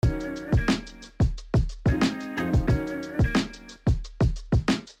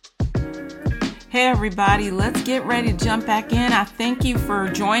Hey everybody, let's get ready to jump back in. I thank you for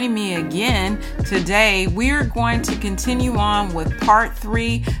joining me again today. We're going to continue on with part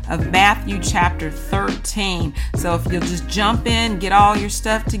 3 of Matthew chapter 13. So if you'll just jump in, get all your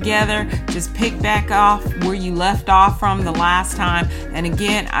stuff together, just pick back off where you left off from the last time. And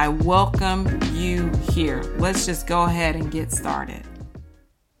again, I welcome you here. Let's just go ahead and get started.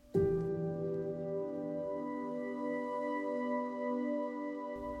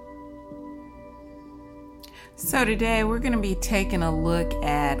 So today we're going to be taking a look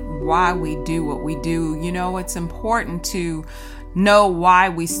at why we do what we do. You know, it's important to know why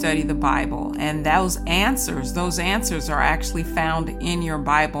we study the Bible, and those answers are actually found in your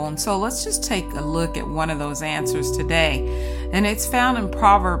Bible. And so let's just take a look at one of those answers today. And it's found in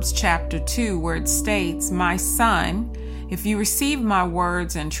Proverbs chapter 2, where it states, "My son, if you receive my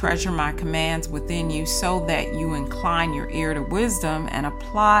words and treasure my commands within you, so that you incline your ear to wisdom and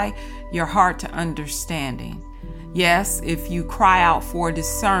apply your heart to understanding. Yes, if you cry out for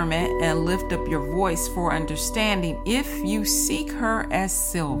discernment and lift up your voice for understanding, if you seek her as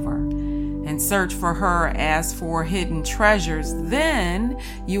silver and search for her as for hidden treasures, then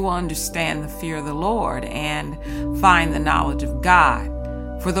you will understand the fear of the Lord and find the knowledge of God.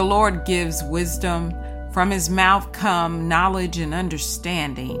 For the Lord gives wisdom. From his mouth come knowledge and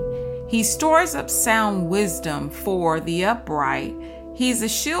understanding. He stores up sound wisdom for the upright. He's a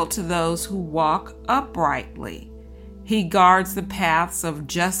shield to those who walk uprightly. He guards the paths of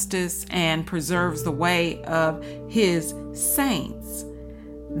justice and preserves the way of his saints.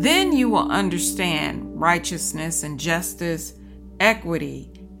 Then you will understand righteousness and justice,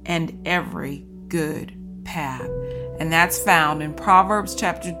 equity, and every good path." And that's found in Proverbs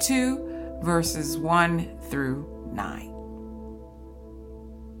chapter 2, verses 1 through 9.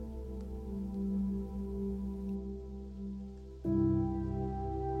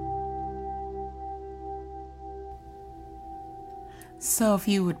 So if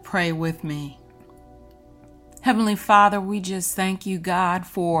you would pray with me. Heavenly Father, we just thank you, God,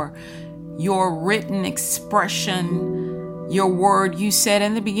 for your written expression, your word. You said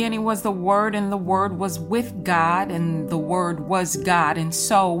in the beginning was the Word, and the Word was with God, and the Word was God. And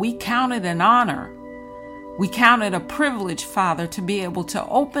so we count it an honor. We count it a privilege, Father, to be able to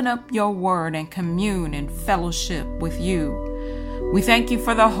open up your word and commune and fellowship with you. We thank you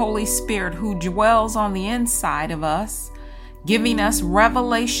for the Holy Spirit who dwells on the inside of us, giving us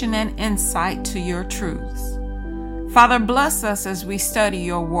revelation and insight to your truths. Father, bless us as we study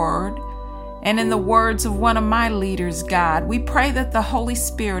your word. And in the words of one of my leaders, God, we pray that the Holy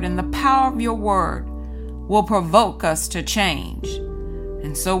Spirit and the power of your word will provoke us to change.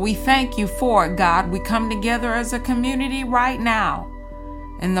 And so we thank you for it, God. We come together as a community right now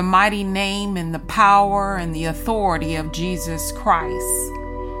in the mighty name and the power and the authority of Jesus Christ.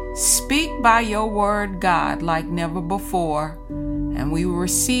 Speak by your word, God, like never before, and we will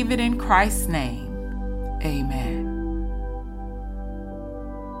receive it in Christ's name. Amen.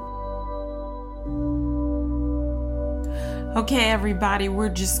 Okay, everybody, we're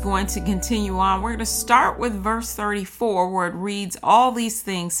just going to continue on. We're going to start with verse 34, where it reads, "All these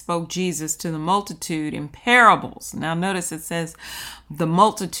things spoke Jesus to the multitude in parables." Now notice it says the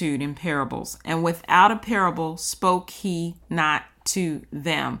multitude in parables. "And without a parable spoke he not to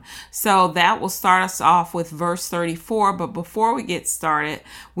them." So that will start us off with verse 34. But before we get started,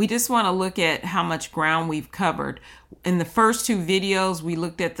 we just want to look at how much ground we've covered. In the first 2 videos, we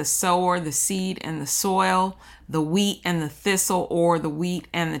looked at the sower, the seed, and the soil, the wheat and the thistle, or the wheat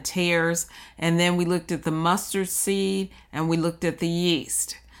and the tares. And then we looked at the mustard seed, and we looked at the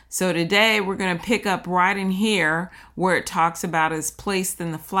yeast. So today we're going to pick up right in here where it talks about is placed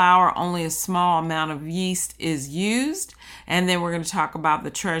in the flour, only a small amount of yeast is used. And then we're going to talk about the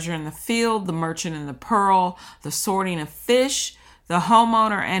treasure in the field, the merchant and the pearl, the sorting of fish, the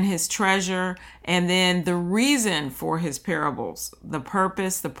homeowner and his treasure, and then the reason for his parables, the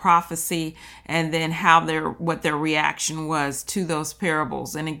purpose, the prophecy, and then what their reaction was to those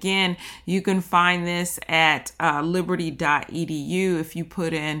parables. And again, you can find this at liberty.edu. If you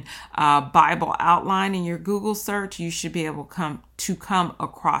put in Bible outline in your Google search, you should be able to come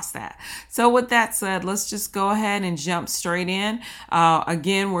across that. So with that said, let's just go ahead and jump straight in.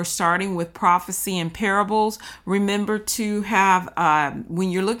 Again, we're starting with prophecy and parables. Remember to have, when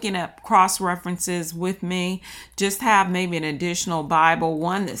you're looking at cross-references with me, just have maybe an additional Bible,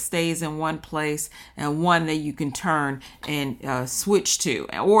 one that stays in one place and one that you can turn and switch to,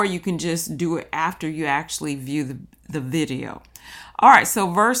 or you can just do it after you actually view the video. All right,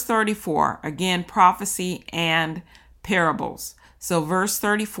 so verse 34, again, prophecy and parables. So verse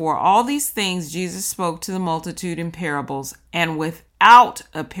 34, "All these things Jesus spoke to the multitude in parables and with without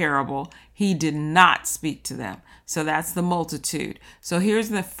a parable, he did not speak to them. So that's the multitude. So here's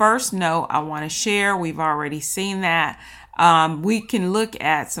the first note I want to share. We've already seen that. We can look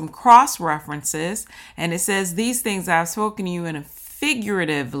at some cross references, and it says, these things I've spoken to you in a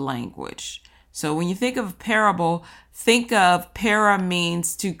figurative language. So when you think of parable, think of para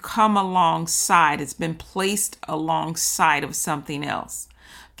means to come alongside. It's been placed alongside of something else.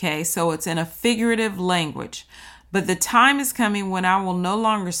 Okay, so it's in a figurative language. But the time is coming when I will no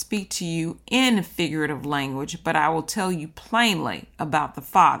longer speak to you in figurative language, but I will tell you plainly about the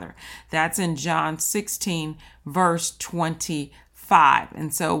Father. That's in John 16, verse 25.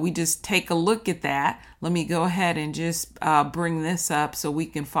 And so we just take a look at that. Let me go ahead and just bring this up so we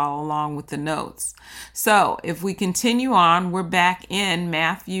can follow along with the notes. So if we continue on, we're back in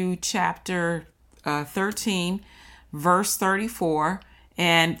Matthew chapter 13, verse 34,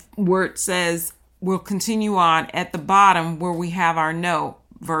 and where it says, we'll continue on at the bottom where we have our note,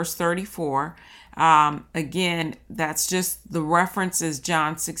 verse 34. Again, that's just the reference is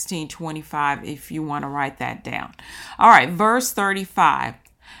John 16:25 if you want to write that down. All right, verse 35.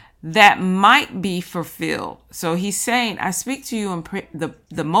 That might be fulfilled. So he's saying, I speak to you in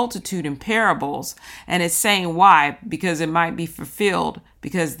the multitude in parables, and it's saying why? Because it might be fulfilled,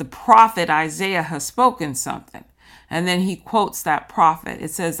 because the prophet Isaiah has spoken something. And then he quotes that prophet.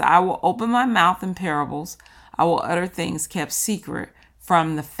 It says, I will open my mouth in parables. I will utter things kept secret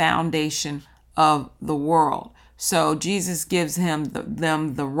from the foundation of the world. So Jesus gives them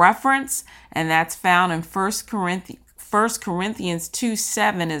the reference, and that's found in 1 Corinthians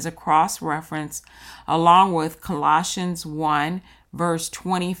 2:7 is a cross reference, along with Colossians 1, verse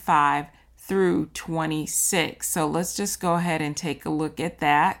 25 through 26. So let's just go ahead and take a look at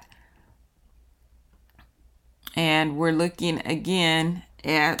that. And we're looking again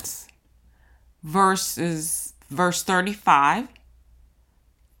at verse 35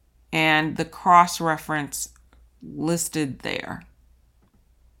 and the cross reference listed there.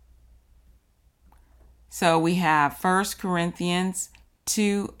 So we have 1 Corinthians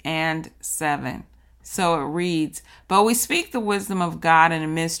 2 and 7. So it reads, but we speak the wisdom of God in a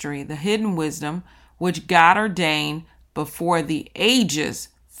mystery, the hidden wisdom which God ordained before the ages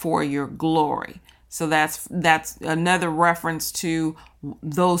for your glory. So that's another reference to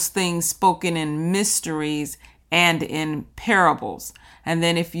those things spoken in mysteries and in parables. And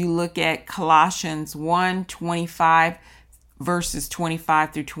then if you look at Colossians 1:25, verses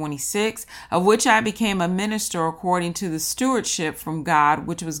 25 through 26, of which I became a minister according to the stewardship from God,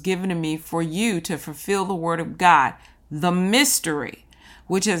 which was given to me for you to fulfill the word of God, the mystery,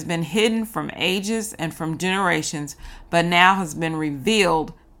 which has been hidden from ages and from generations, but now has been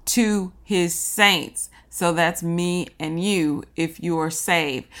revealed to his saints. So that's me and you if you are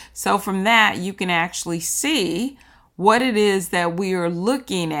saved. So from that, you can actually see what it is that we are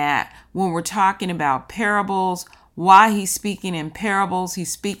looking at when we're talking about parables, why he's speaking in parables.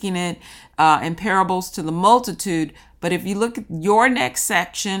 He's speaking it in parables to the multitude. But if you look at your next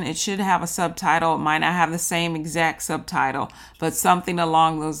section, it should have a subtitle. It might not have the same exact subtitle, but something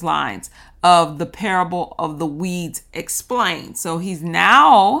along those lines of the parable of the weeds explained. So he's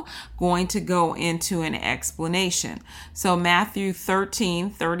now going to go into an explanation. So Matthew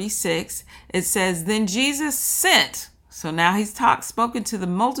 13:36, it says, then Jesus sent. So now he's spoken to the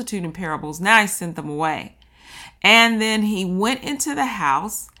multitude in parables. Now he sent them away. And then he went into the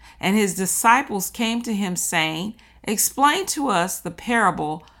house, and his disciples came to him saying, explain to us the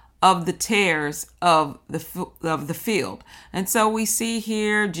parable of the tares of the field. And so we see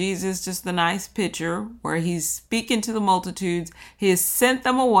here Jesus, just a nice picture where he's speaking to the multitudes. He has sent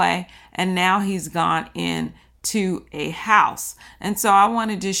them away, and now he's gone in to a house. And so I want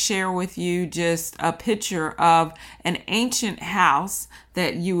to just share with you just a picture of an ancient house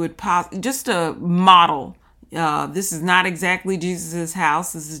that you would just a model. This is not exactly Jesus's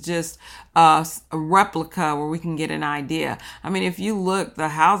house. This is just a replica where we can get an idea. I mean, if you look, the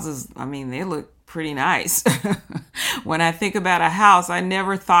houses, I mean, they look pretty nice. When I think about a house, I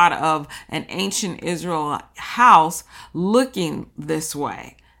never thought of an ancient Israel house looking this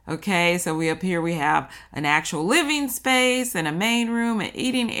way. Okay, so up here we have an actual living space and a main room, an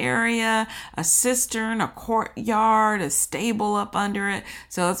eating area, a cistern, a courtyard, a stable up under it.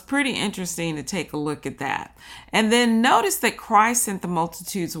 So it's pretty interesting to take a look at that. And then notice that Christ sent the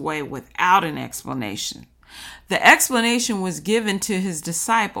multitudes away without an explanation. The explanation was given to his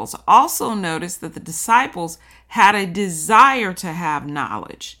disciples. Also notice that the disciples had a desire to have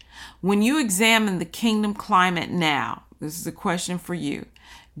knowledge. When you examine the kingdom climate now, this is a question for you.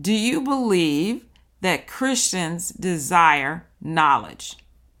 Do you believe that Christians desire knowledge?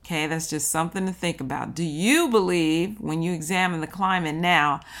 Okay, that's just something to think about. Do you believe, when you examine the climate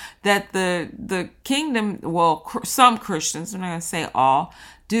now, that the kingdom, well, some Christians, I'm not going to say all,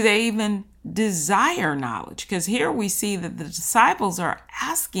 do they even desire knowledge? Because here we see that the disciples are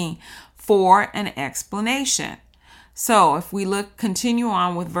asking for an explanation. So if we continue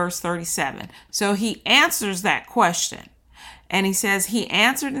on with verse 37. So he answers that question. And he says, he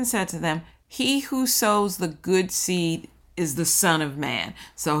answered and said to them, he who sows the good seed is the Son of Man.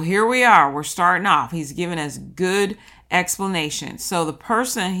 So here we are. We're starting off. He's giving us good explanation. So the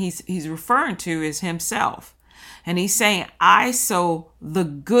person he's referring to is himself. And he's saying, I sow the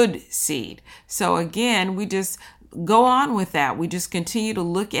good seed. So again, we just go on with that. We just continue to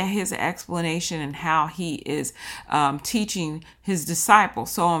look at his explanation and how he is teaching his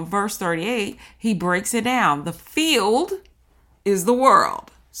disciples. So in verse 38, he breaks it down. The field is the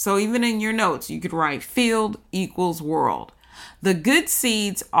world. So even in your notes, you could write field equals world. The good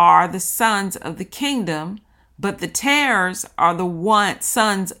seeds are the sons of the kingdom, but the tares are the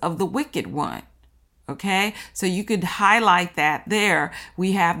sons of the wicked one. Okay, so you could highlight that there.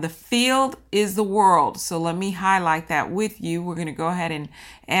 We have the field is the world. So let me highlight that with you. We're going to go ahead and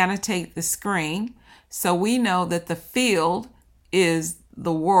annotate the screen. So we know that the field is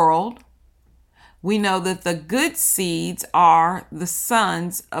the world. We know that the good seeds are the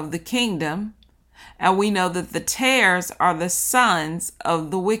sons of the kingdom. And we know that the tares are the sons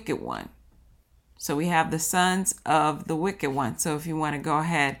of the wicked one. So we have the sons of the wicked one. So if you want to go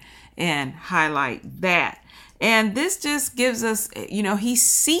ahead and highlight that. And this just gives us, he's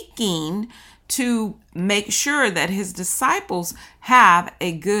seeking to make sure that his disciples have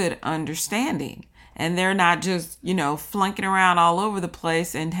a good understanding. And they're not just, flunking around all over the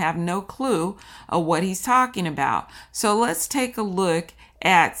place and have no clue of what he's talking about. So let's take a look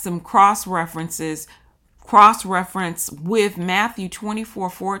at some cross-reference with Matthew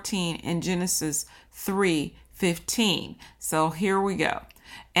 24:14 and Genesis 3:15. So here we go.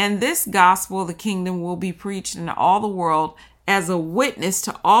 And this gospel of the kingdom will be preached in all the world as a witness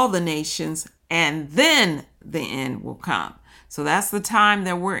to all the nations, and then the end will come. So that's the time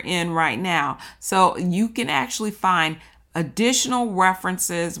that we're in right now. So you can actually find additional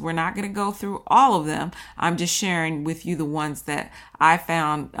references. We're not going to go through all of them. I'm just sharing with you the ones that I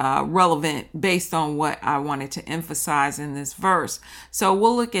found relevant based on what I wanted to emphasize in this verse. So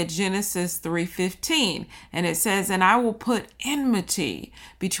we'll look at Genesis 3:15, and it says, and I will put enmity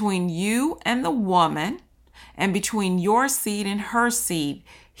between you and the woman, and between your seed and her seed.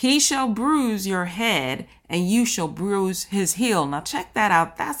 He shall bruise your head, and you shall bruise his heel. Now check that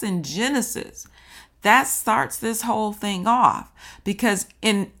out. That's in Genesis. That starts this whole thing off, because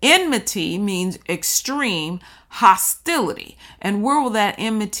enmity means extreme hostility. And where will that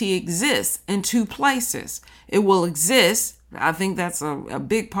enmity exist? In two places. It will exist. I think that's a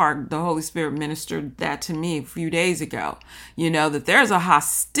big part. The Holy Spirit ministered that to me a few days ago. That there's a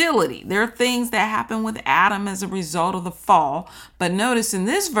hostility. There are things that happen with Adam as a result of the fall. But notice in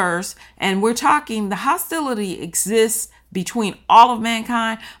this verse, and we're talking, the hostility exists between all of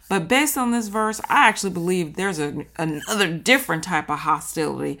mankind. But based on this verse, I actually believe there's another different type of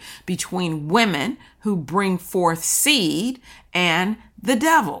hostility between women who bring forth seed and the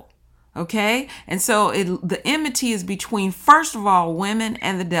devil. Okay. And so the enmity is between, first of all, women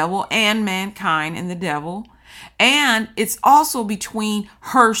and the devil, and mankind and the devil. And it's also between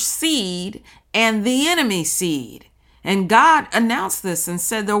her seed and the enemy's seed. And God announced this and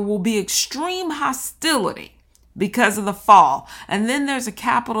said there will be extreme hostility because of the fall. And then there's a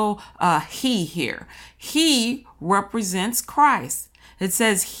capital he here. He represents Christ. It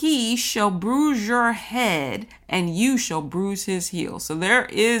says, he shall bruise your head and you shall bruise his heel. So there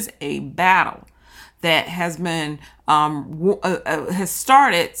is a battle that has been, has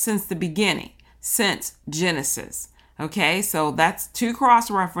started since the beginning, since Genesis. Okay, so that's two cross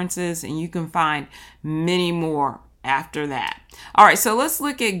references, and you can find many more after that. All right, so let's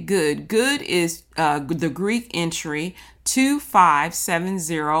look at good. Good is the Greek entry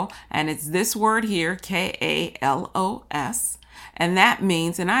 2570, and it's this word here, Kalos. And that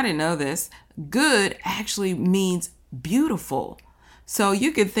means, and I didn't know this, good actually means beautiful. So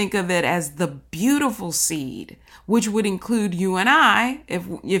you could think of it as the beautiful seed, which would include you and I,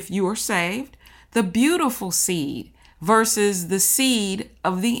 if you are saved, the beautiful seed versus the seed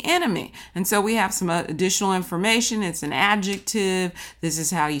of the enemy. And so we have some additional information. It's an adjective. This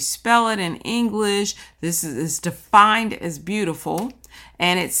is how you spell it in English. This is defined as beautiful.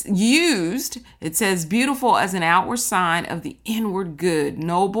 And it's used, it says beautiful as an outward sign of the inward good,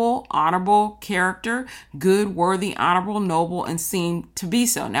 noble, honorable character, good, worthy, honorable, noble, and seem to be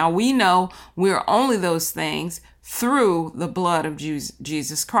so. Now we know we're only those things through the blood of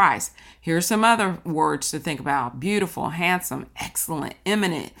Jesus Christ. Here's some other words to think about: beautiful, handsome, excellent,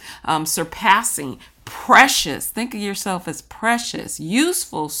 eminent, surpassing, precious. Think of yourself as precious,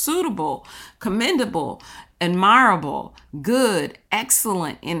 useful, suitable, commendable, admirable, good,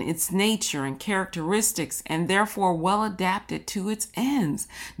 excellent in its nature and characteristics, and therefore well adapted to its ends,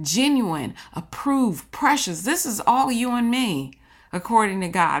 genuine, approved, precious. This is all you and me, according to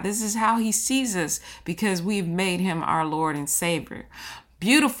God. This is how he sees us because we've made him our Lord and Savior.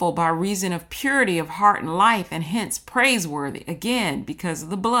 Beautiful by reason of purity of heart and life, and hence praiseworthy, again, because of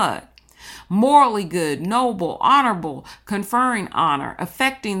the blood. Morally good, noble, honorable, conferring honor,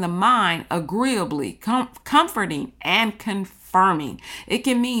 affecting the mind agreeably, comforting, and confirming. It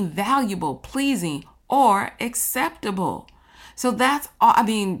can mean valuable, pleasing, or acceptable. So that's all.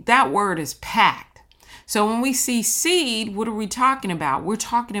 That word is packed. So when we see seed, what are we talking about? We're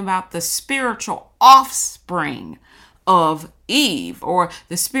talking about the spiritual offspring of Eve, or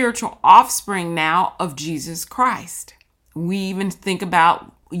the spiritual offspring now of Jesus Christ. We even think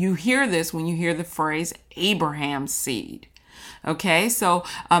about, you hear this when you hear the phrase Abraham's seed. Okay, so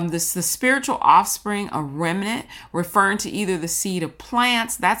this the spiritual offspring, a remnant, referring to either the seed of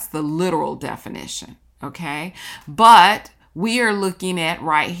plants. That's the literal definition. Okay, but we are looking at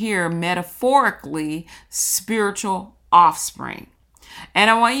right here metaphorically spiritual offspring. And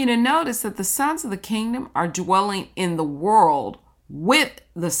I want you to notice that the sons of the kingdom are dwelling in the world with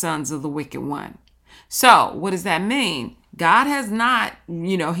the sons of the wicked one. So what does that mean? God has not,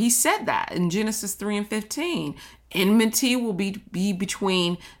 he said that in Genesis 3:15. Enmity will be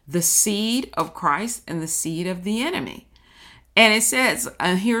between the seed of Christ and the seed of the enemy. And it says,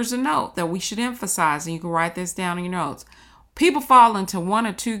 and here's a note that we should emphasize, and you can write this down in your notes. People fall into one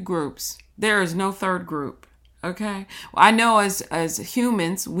or two groups. There is no third group. Okay. Well, I know as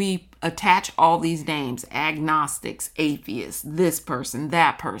humans, we attach all these names: agnostics, atheists, this person,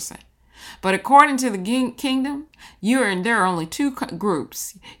 that person. But according to the kingdom, there are only two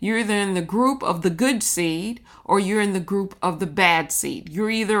groups. You're either in the group of the good seed or you're in the group of the bad seed.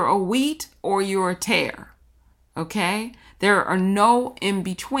 You're either a wheat or you're a tare. Okay? There are no in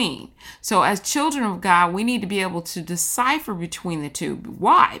between. So as children of God, we need to be able to decipher between the two.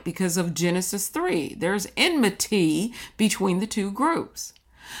 Why? Because of Genesis 3. There's enmity between the two groups.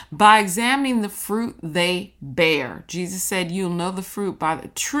 By examining the fruit they bear. Jesus said, you'll know the fruit by the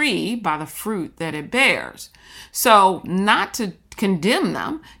tree, by the fruit that it bears. So not to condemn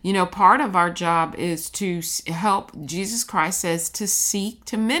them. Part of our job is to help. Jesus Christ says to seek,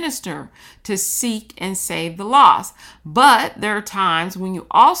 to minister, to seek and save the lost. But there are times when you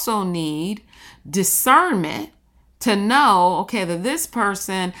also need discernment to know, okay, that this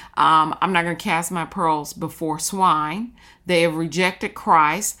person, I'm not going to cast my pearls before swine. They have rejected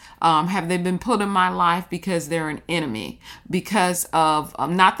Christ. Have they been put in my life because they're an enemy? Because of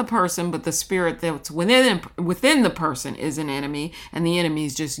not the person, but the spirit that's within the person is an enemy, and the enemy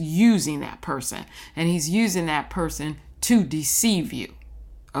is just using that person. And he's using that person to deceive you.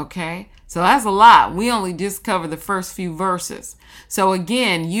 Okay? So that's a lot. We only just cover the first few verses. So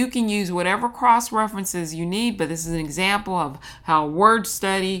again, you can use whatever cross references you need, but this is an example of how word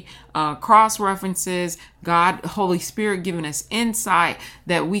study, cross references, God, Holy Spirit giving us insight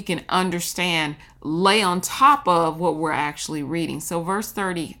that we can understand, lay on top of what we're actually reading. So verse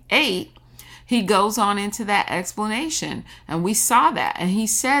 38, he goes on into that explanation, and we saw that, and he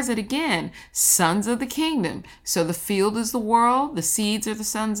says it again: sons of the kingdom. So the field is the world, the seeds are the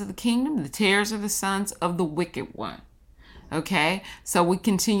sons of the kingdom, the tares are the sons of the wicked one. Okay, so we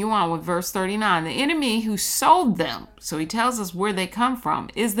continue on with verse 39. The enemy who sowed them, so he tells us where they come from,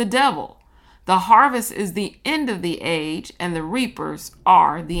 is the devil. The harvest is the end of the age, and the reapers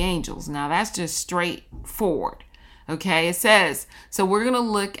are the angels. Now that's just straightforward. Okay, it says, so we're going to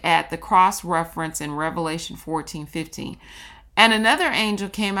look at the cross reference in Revelation 14:15. And another angel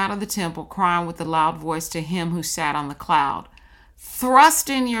came out of the temple, crying with a loud voice to him who sat on the cloud, thrust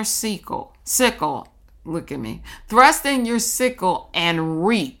in your sickle, look at me, thrust in your sickle and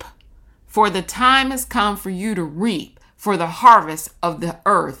reap, for the time has come for you to reap, for the harvest of the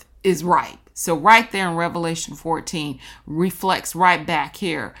earth is ripe. So right there in Revelation 14 reflects right back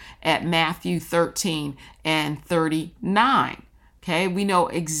here at Matthew 13 and 39. Okay, we know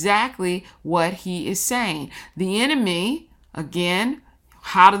exactly what he is saying. The enemy, again,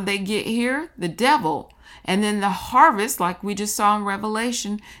 how did they get here? The devil. And then the harvest, like we just saw in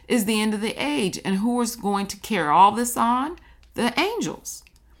Revelation, is the end of the age. And who is going to carry all this on? The angels.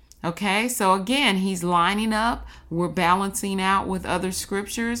 Okay, so again, he's lining up. We're balancing out with other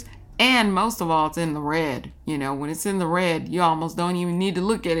scriptures. And most of all, it's in the red. You know, when it's in the red, you almost don't even need to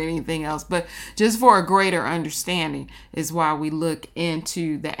look at anything else. But just for a greater understanding is why we look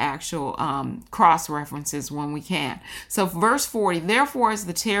into the actual cross references when we can. So verse 40, therefore as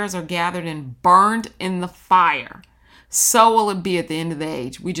the tares are gathered and burned in the fire, so will it be at the end of the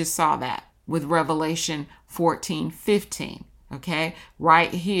age. We just saw that with Revelation 14:15. Okay,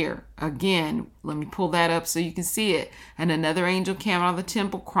 right here again, let me pull that up so you can see it. And another angel came out of the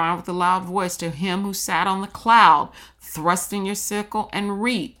temple, crying with a loud voice to him who sat on the cloud, thrust in your sickle and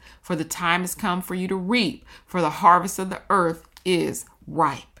reap, for the time has come for you to reap, for the harvest of the earth is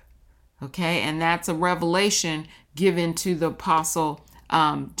ripe. Okay, and that's a revelation given to the apostle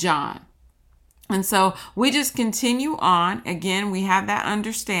John. And so we just continue on. Again, we have that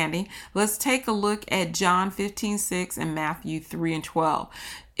understanding. Let's take a look at John 15:6 and Matthew 3:12.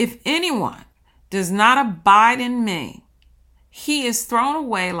 If anyone does not abide in me, he is thrown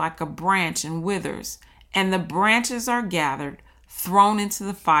away like a branch and withers, and the branches are gathered, thrown into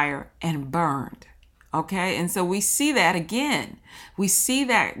the fire and burned. Okay, and so we see that again. We see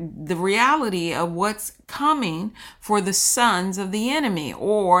that the reality of what's coming for the sons of the enemy,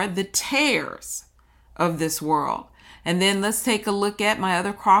 or the tares of this world. And then let's take a look at my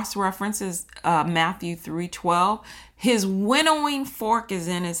other cross references, Matthew 3:12. His winnowing fork is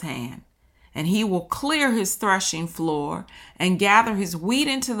in his hand, and he will clear his threshing floor and gather his wheat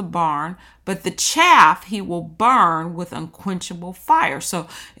into the barn, but the chaff he will burn with unquenchable fire. So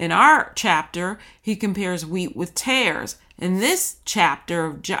in our chapter, he compares wheat with tares. In this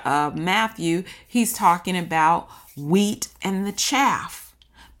chapter of Matthew, he's talking about wheat and the chaff.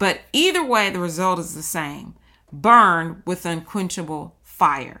 But either way, the result is the same: burn with unquenchable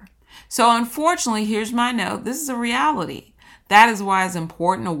fire. So unfortunately, here's my note. This is a reality. That is why it's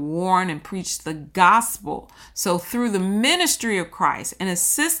important to warn and preach the gospel. So through the ministry of Christ and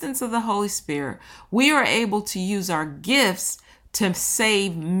assistance of the Holy Spirit, we are able to use our gifts to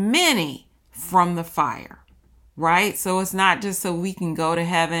save many from the fire. Right? So it's not just so we can go to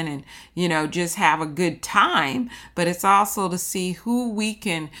heaven and, just have a good time, but it's also to see how he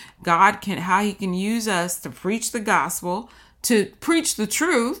can use us to preach the gospel, to preach the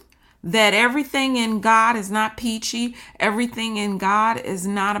truth, that everything in God is not peachy. Everything in God is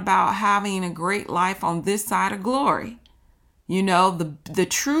not about having a great life on this side of glory. One of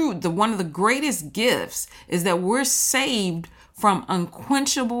the greatest gifts is that we're saved from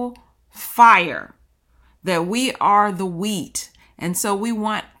unquenchable fire, that we are the wheat. And so we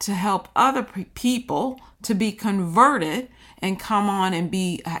want to help other people to be converted and come on and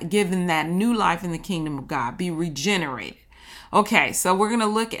be given that new life in the kingdom of God, be regenerated. Okay, so we're going to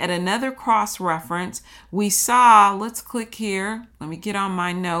look at another cross reference. Let's click here. Let me get on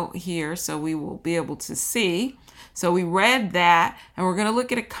my note here so we will be able to see. So we read that, and we're going to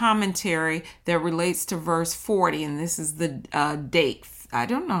look at a commentary that relates to verse 40, and this is the Dake. I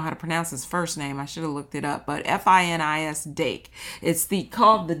don't know how to pronounce his first name. I should have looked it up, but Finis Dake. It's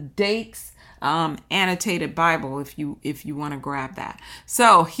called the Dake's annotated Bible, if you want to grab that.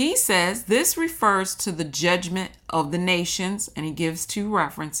 So he says this refers to the judgment of the nations, and he gives two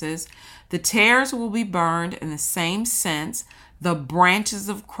references. The tares will be burned in the same sense the branches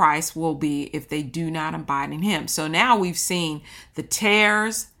of Christ will be if they do not abide in him. So now we've seen the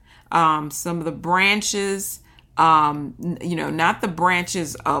tares, some of the branches, not the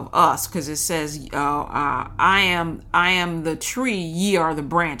branches of us, because it says, I am the tree, ye are the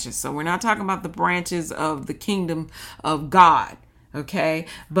branches. So we're not talking about the branches of the kingdom of God. Okay.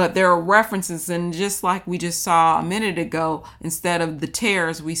 But there are references, and just like we just saw a minute ago, instead of the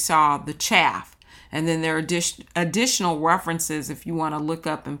tares, we saw the chaff. And then there are additional references if you want to look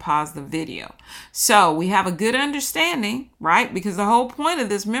up and pause the video. So we have a good understanding, right? Because the whole point of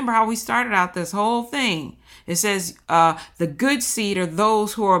this, remember how we started out this whole thing. It says the good seed are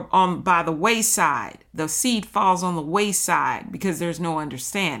those who are by the wayside. The seed falls on the wayside because there's no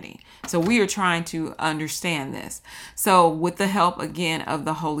understanding. So we are trying to understand this. So with the help, again, of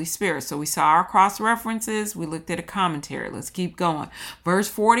the Holy Spirit. So we saw our cross references. We looked at a commentary. Let's keep going. Verse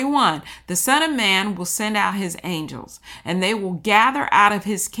 41, the Son of Man will send out his angels, and they will gather out of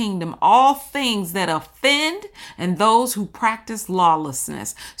his kingdom all things that offend and those who practice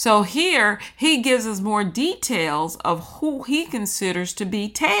lawlessness. So here he gives us more details of who he considers to be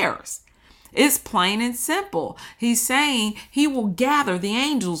tares. It's plain and simple. He's saying he will gather the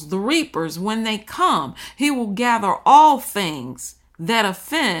angels, the reapers, when they come. He will gather all things that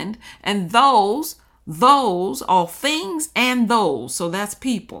offend, and those, all things and those. So that's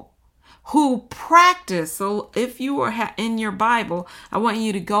people who practice. So if you are in your Bible, I want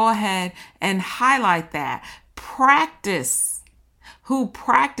you to go ahead and highlight that. Practice who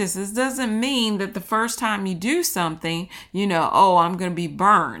practices doesn't mean that the first time you do something, oh, I'm going to be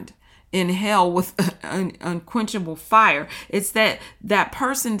burned in hell with an unquenchable fire. It's that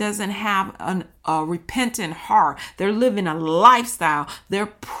person doesn't have a repentant heart. They're living a lifestyle.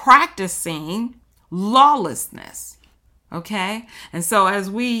 They're practicing lawlessness. Okay. And so as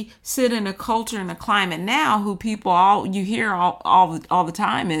we sit in a culture and a climate now, who people you hear all the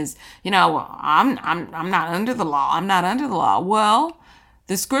time is, well, I'm not under the law. I'm not under the law. Well,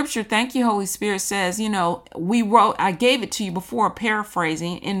 the scripture, thank you, Holy Spirit, says, I gave it to you before,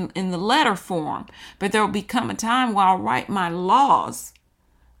 paraphrasing in the letter form, but there will become a time where I'll write my laws,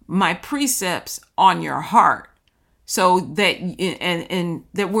 my precepts on your heart, so that, and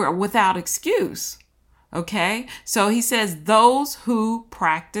that we're without excuse. Okay, so he says those who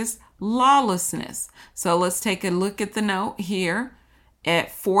practice lawlessness. So let's take a look at the note here at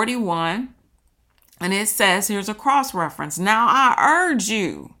 41. And it says, here's a cross reference. Now I urge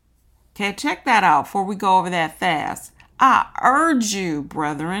you. Okay, check that out before we go over that fast. I urge you,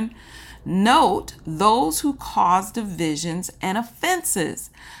 brethren, note those who cause divisions and offenses,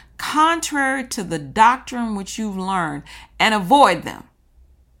 contrary to the doctrine which you've learned, and avoid them.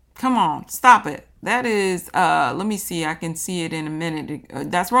 Come on, stop it. That is, let me see, I can see it in a minute.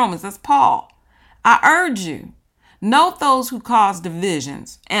 That's Romans, that's Paul. I urge you, note those who cause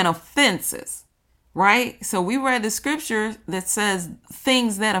divisions and offenses, right? So we read the scripture that says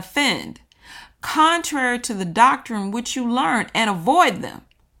things that offend, contrary to the doctrine which you learned, and avoid them,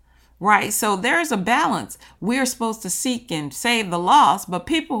 right? So there's a balance. We're supposed to seek and save the lost, but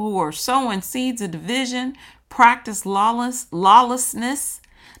people who are sowing seeds of division, practice lawlessness,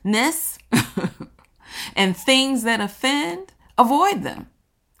 and things that offend, avoid them,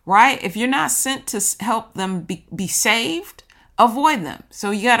 right? If you're not sent to help them be saved, avoid them. So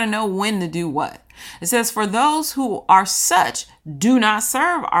you got to know when to do what. It says, for those who are such do not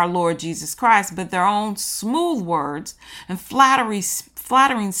serve our Lord Jesus Christ, but their own smooth words and flattering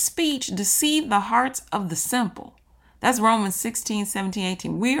speech deceive the hearts of the simple. That's Romans 16, 17,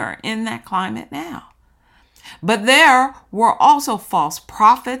 18. We are in that climate now. But there were also false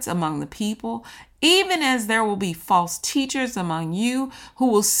prophets among the people, even as there will be false teachers among you who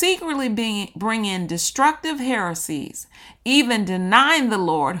will secretly bring in destructive heresies, even denying the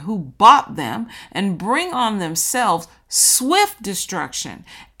Lord who bought them, and bring on themselves swift destruction.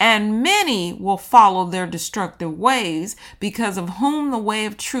 And many will follow their destructive ways, because of whom the way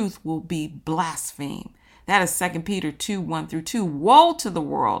of truth will be blasphemed. That is 2 Peter 2, 1-2. Woe to the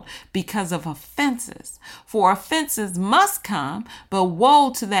world because of offenses. For offenses must come, but woe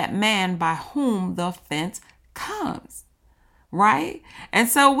to that man by whom the offense comes. Right? And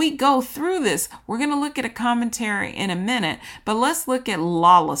so we go through this. We're going to look at a commentary in a minute, but let's look at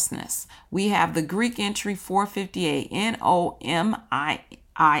lawlessness. We have the Greek entry 458, Nomia,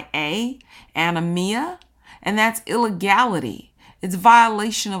 anomia, and that's illegality. It's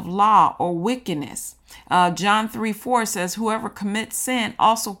violation of law or wickedness. John 3:4 says, whoever commits sin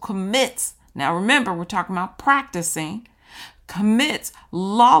also commits. Now remember, we're talking about practicing, commits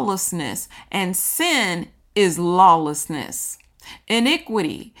lawlessness, and sin is lawlessness.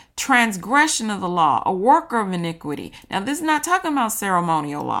 Iniquity, transgression of the law, a worker of iniquity. Now, this is not talking about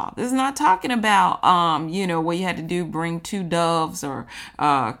ceremonial law. This is not talking about, what you had to do, bring 2 doves or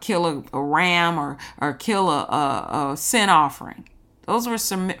kill a ram or kill a sin offering. Those were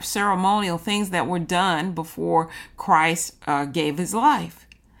some ceremonial things that were done before Christ gave his life.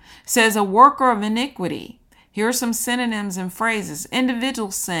 It says a worker of iniquity. Here are some synonyms and phrases.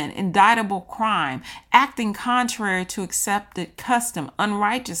 Individual sin, indictable crime, acting contrary to accepted custom,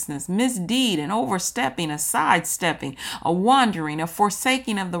 unrighteousness, misdeed, an overstepping, a sidestepping, a wandering, a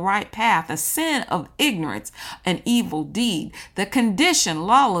forsaking of the right path, a sin of ignorance, an evil deed. The condition,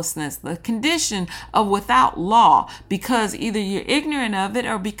 lawlessness, the condition of without law, because either you're ignorant of it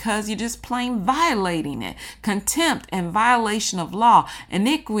or because you're just plain violating it. Contempt and violation of law,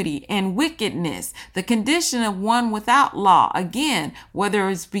 iniquity and wickedness. The condition of one without law, again, whether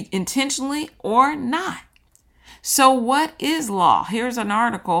it's intentionally or not. So what is law? Here's an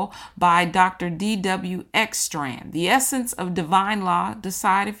article by Dr. D.W. Ekstrand. The essence of divine law.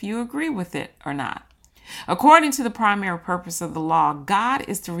 Decide if you agree with it or not. According to the primary purpose of the law, God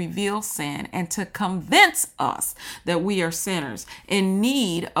is to reveal sin and to convince us that we are sinners in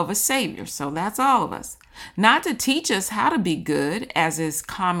need of a Savior. So that's all of us. Not to teach us how to be good, as is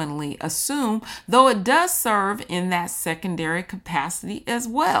commonly assumed, though it does serve in that secondary capacity as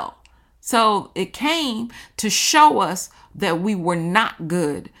well. So it came to show us that we were not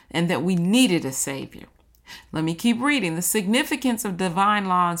good and that we needed a Savior. Let me keep reading. The significance of divine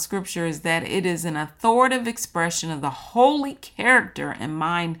law in Scripture is that it is an authoritative expression of the holy character and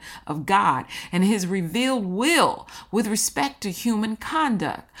mind of God and his revealed will with respect to human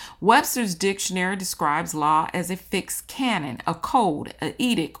conduct. Webster's dictionary describes law as a fixed canon, a code, an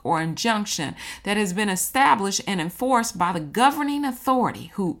edict, or injunction that has been established and enforced by the governing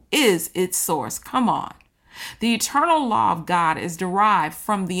authority who is its source. Come on. The eternal law of God is derived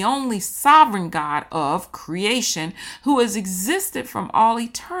from the only sovereign God of creation who has existed from all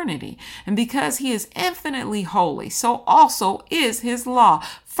eternity. And because he is infinitely holy, so also is his law.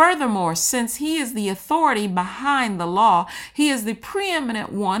 Furthermore, since he is the authority behind the law, he is the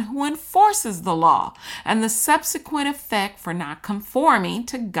preeminent one who enforces the law. And the subsequent effect for not conforming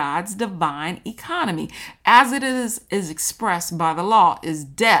to God's divine economy, as it is expressed by the law, is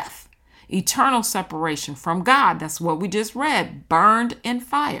death. Eternal separation from God. That's what we just read, burned in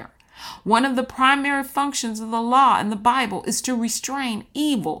fire. One of the primary functions of the law in the Bible is to restrain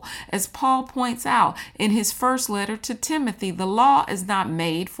evil. As Paul points out in his first letter to Timothy, the law is not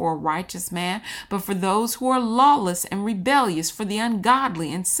made for a righteous man, but for those who are lawless and rebellious, for the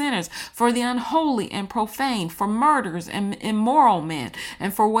ungodly and sinners, for the unholy and profane, for murderers and immoral men,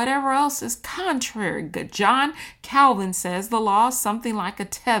 and for whatever else is contrary. John Calvin says the law is something like a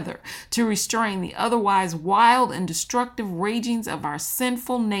tether to restrain the otherwise wild and destructive ragings of our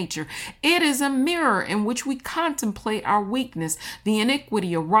sinful nature. It is a mirror in which we contemplate our weakness, the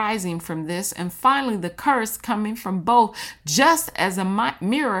iniquity arising from this, and finally the curse coming from both. Just as a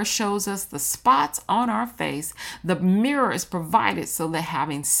mirror shows us the spots on our face, the mirror is provided so that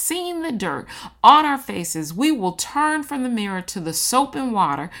having seen the dirt on our faces, we will turn from the mirror to the soap and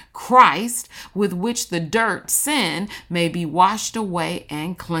water, Christ, with which the dirt, sin, may be washed away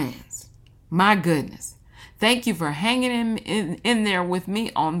and cleansed. My goodness. Thank you for hanging in there with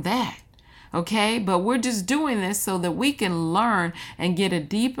me on that. Okay, but we're just doing this so that we can learn and get a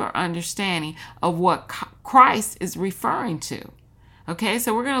deeper understanding of what Christ is referring to. Okay,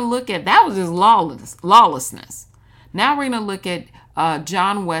 so we're going to look at, that was just lawlessness. Now we're going to look at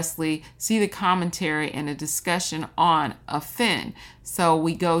John Wesley, see the commentary and a discussion on offend. So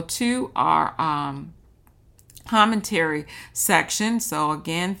we go to our commentary section. So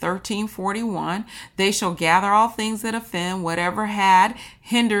again, 1341, they shall gather all things that offend, whatever had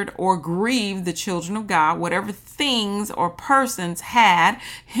hindered or grieved the children of God, whatever things or persons had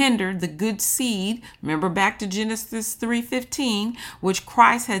hindered the good seed. Remember back to Genesis 3:15, which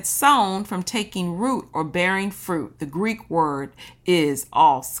Christ had sown from taking root or bearing fruit. The Greek word is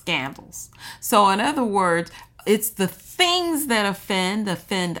all scandals. So in other words, it's the things that offend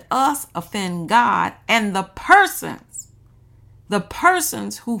us, offend God, and the persons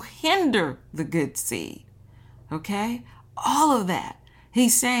who hinder the good seed. Okay? All of that.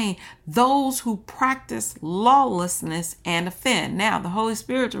 He's saying those who practice lawlessness and offend. Now, the Holy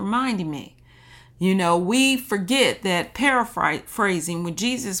Spirit's reminding me. You know, we forget that, paraphrasing, when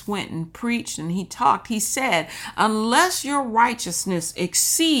Jesus went and preached and he talked, he said, unless your righteousness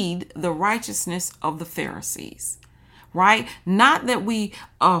exceed the righteousness of the Pharisees. Right? Not that we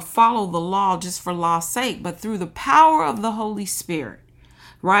follow the law just for law's sake, but through the power of the Holy Spirit.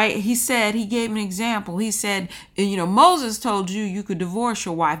 Right? He said, he gave an example. He said, you know, Moses told you could divorce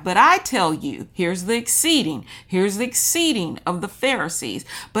your wife, but I tell you, here's the exceeding of the Pharisees.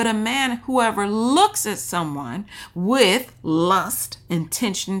 But a man, whoever looks at someone with lust,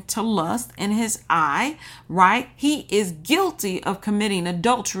 intention to lust in his eye, right? He is guilty of committing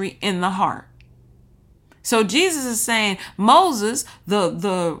adultery in the heart. So Jesus is saying, Moses,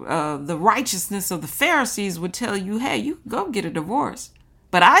 the righteousness of the Pharisees would tell you, hey, you go get a divorce.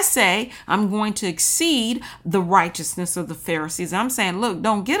 But I say I'm going to exceed the righteousness of the Pharisees. I'm saying, look,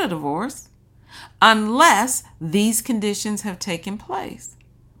 don't get a divorce unless these conditions have taken place.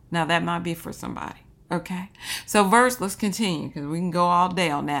 Now that might be for somebody. Okay. So let's continue because we can go all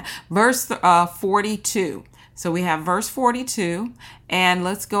day on that. Verse 42. So we have verse 42, and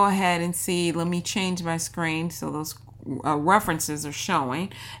let's go ahead and see. Let me change my screen so those references are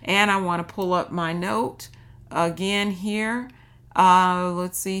showing. And I want to pull up my note again here.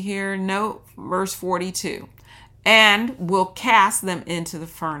 Let's see here. Note verse 42. And will cast them into the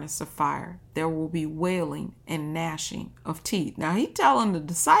furnace of fire. There will be wailing and gnashing of teeth. Now he's telling the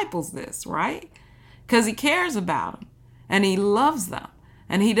disciples this, right? Because he cares about them and he loves them.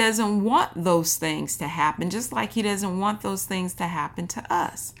 And he doesn't want those things to happen, just like he doesn't want those things to happen to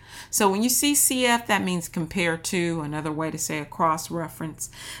us. So when you see CF, that means compare to, another way to say a cross-reference.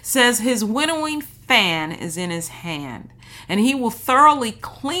 Says his winnowing fan is in his hand, and he will thoroughly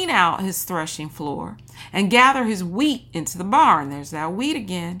clean out his threshing floor and gather his wheat into the barn. There's that wheat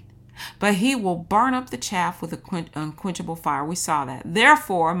again. but he will burn up the chaff with unquenchable fire. We saw that.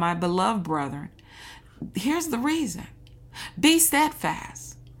 Therefore, my beloved brethren, here's the reason. Be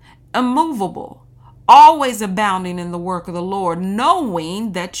steadfast, immovable, always abounding in the work of the Lord,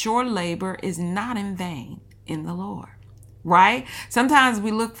 knowing that your labor is not in vain in the Lord. Right? Sometimes we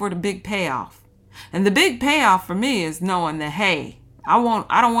look for the big payoff. And the big payoff for me is knowing that, hey, I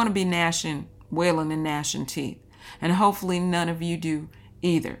don't want to be wailing and gnashing teeth. And hopefully none of you do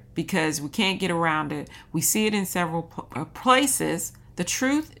either, because we can't get around it. We see it in several places. The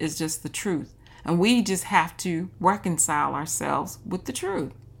truth is just the truth. And we just have to reconcile ourselves with the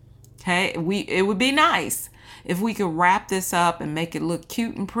truth. Okay? It would be nice if we could wrap this up and make it look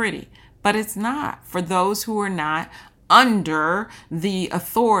cute and pretty, but it's not for those who are not under the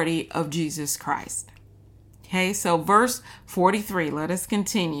authority of Jesus Christ. Okay, so verse 43, let us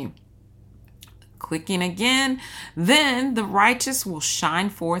continue. Clicking again, then the righteous will shine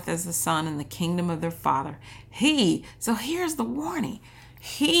forth as the sun in the kingdom of their Father. So here's the warning.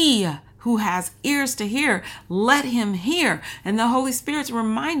 He who has ears to hear, let him hear. And the Holy Spirit's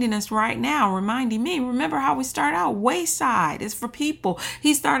reminding us right now, reminding me, remember how we start out? Wayside is for people.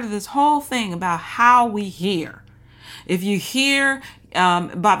 He started this whole thing about how we hear. If you hear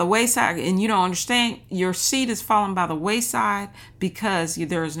by the wayside and you don't understand, your seed is falling by the wayside because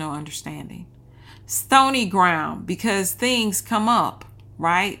there is no understanding. Stony ground, because things come up,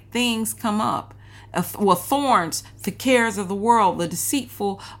 right? Things come up. Thorns, the cares of the world, the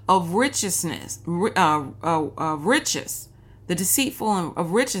deceitful of riches, the deceitful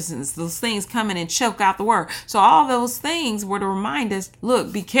of riches, those things come in and choke out the word. So all those things were to remind us,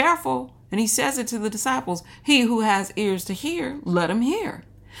 look, be careful. And he says it to the disciples, he who has ears to hear, let him hear.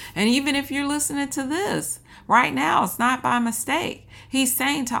 And even if you're listening to this right now, it's not by mistake. He's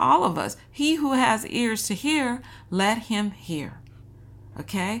saying to all of us, he who has ears to hear, let him hear.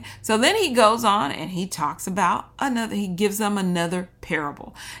 Okay, so then he goes on and he talks about he gives them another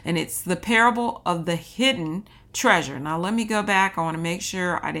parable. And it's the parable of the hidden treasure. Now, let me go back. I want to make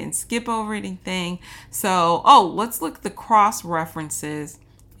sure I didn't skip over anything. So, let's look at the cross references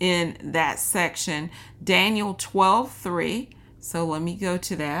in that section. Daniel 12:3. So let me go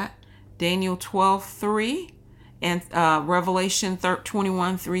to that. Daniel 12:3 and Revelation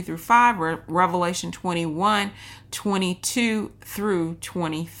 21:3-5, Revelation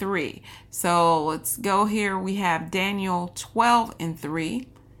 21:22-23. So let's go here. We have Daniel 12:3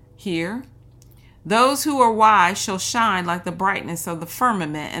 here. Those who are wise shall shine like the brightness of the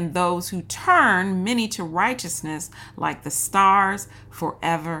firmament, and those who turn many to righteousness like the stars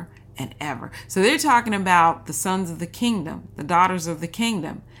forever and ever. So they're talking about the sons of the kingdom, the daughters of the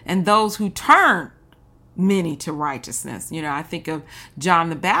kingdom, and those who turn many to righteousness. I think of John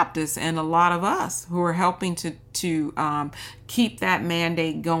the Baptist and a lot of us who are helping to keep that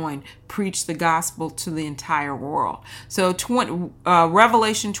mandate going, preach the gospel to the entire world. So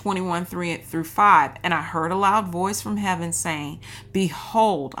Revelation 21:3-5, and I heard a loud voice from heaven saying,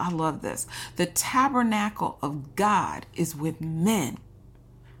 behold, I love this, the tabernacle of God is with men.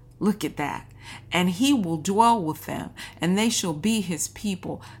 Look at that. And he will dwell with them, and they shall be his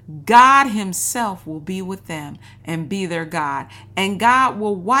people. God himself will be with them and be their God. And God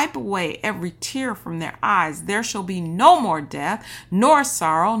will wipe away every tear from their eyes. There shall be no more death, nor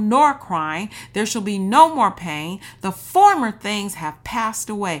sorrow, nor crying. There shall be no more pain. The former things have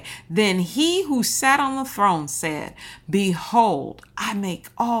passed away. Then he who sat on the throne said, behold, I make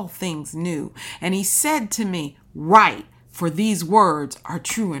all things new. And he said to me, write, for these words are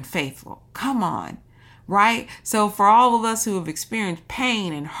true and faithful. Come on, right? So for all of us who have experienced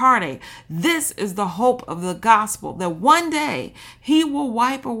pain and heartache, this is the hope of the gospel, that one day he will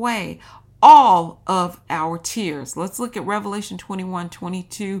wipe away all of our tears. Let's look at Revelation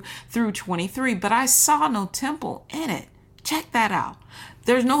 21:22-23. But I saw no temple in it. Check that out.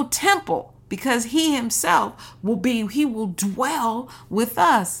 There's no temple because he himself he will dwell with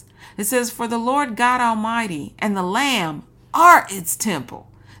us. It says, for the Lord God Almighty and the Lamb are its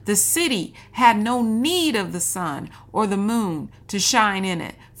temple. The city had no need of the sun or the moon to shine in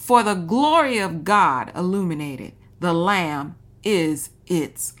it, for the glory of God illuminated. The Lamb is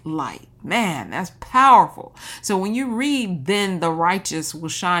its light. Man, that's powerful. So when you read, then the righteous will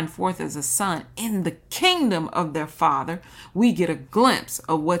shine forth as a sun in the kingdom of their Father, we get a glimpse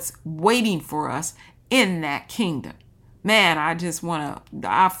of what's waiting for us in that kingdom. Man, I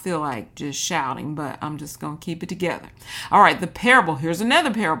feel like just shouting, but I'm just going to keep it together. All right, the parable. Here's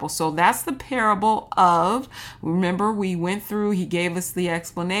another parable. So that's the parable of, remember we went through, he gave us the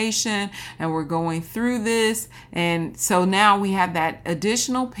explanation and we're going through this. And so now we have that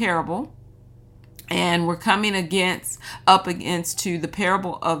additional parable. And we're coming up against to the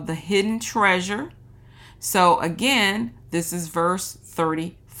parable of the hidden treasure. So again, this is verse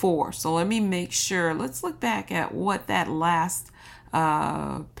 34. So let me make sure. Let's look back at what that last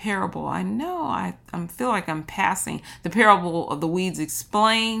parable. I know I feel like I'm passing the parable of the weeds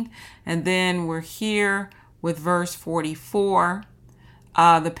explained. And then we're here with verse 44,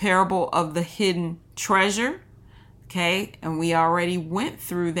 the parable of the hidden treasure. Okay, and we already went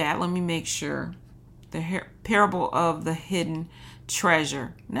through that. Let me make sure. The parable of the hidden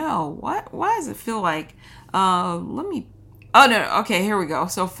treasure. No, what? Why does it feel like? Oh, no. Okay, here we go.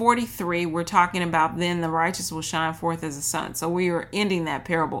 So 43, we're talking about then the righteous will shine forth as the sun. So we are ending that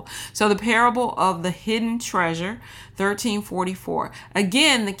parable. So the parable of the hidden treasure, 13:44.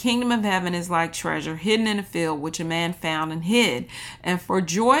 Again, the kingdom of heaven is like treasure hidden in a field, which a man found and hid. And for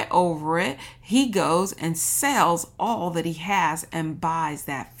joy over it, he goes and sells all that he has and buys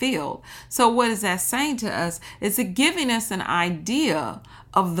that field. So what is that saying to us? It's giving us an idea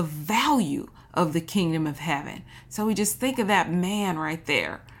of the value of the kingdom of heaven. So we just think of that man right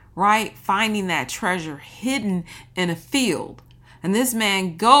there, right? Finding that treasure hidden in a field. And this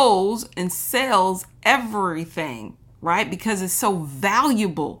man goes and sells everything, right? Because it's so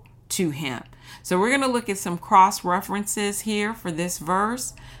valuable to him. So we're going to look at some cross references here for this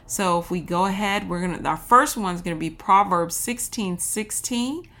verse. So if we go ahead, our first one is going to be Proverbs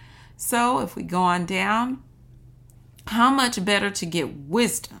 16:16. So if we go on down, how much better to get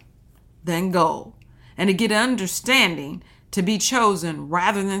wisdom than gold, and to get understanding to be chosen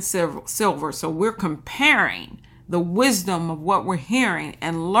rather than silver. So we're comparing the wisdom of what we're hearing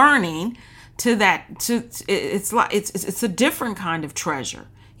and learning to that. It's a different kind of treasure.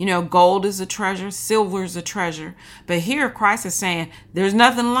 You know, gold is a treasure, silver is a treasure. But here Christ is saying there's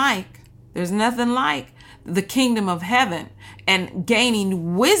nothing like the kingdom of heaven and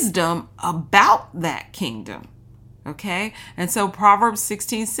gaining wisdom about that kingdom. Okay, and so Proverbs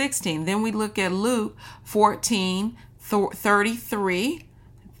 16:16. Then we look at Luke 14:33.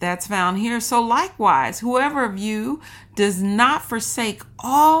 That's found here. So likewise, whoever of you does not forsake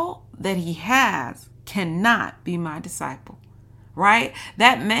all that he has cannot be my disciple. Right?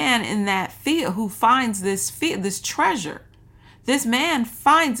 That man in that field who finds this treasure, this man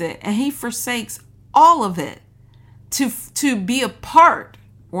finds it and he forsakes all of it to be a part,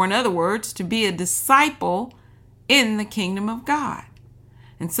 or in other words, to be a disciple in the kingdom of God.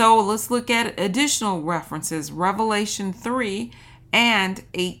 And so let's look at additional references. Revelation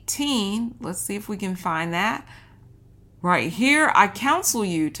 3:18. Let's see if we can find that. Right here, I counsel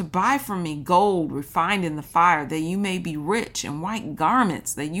you to buy from me gold refined in the fire, that you may be rich, and white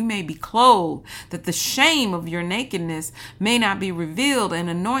garments, that you may be clothed, that the shame of your nakedness may not be revealed, and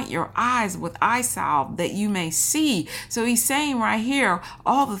anoint your eyes with eye salve, that you may see. So he's saying right here,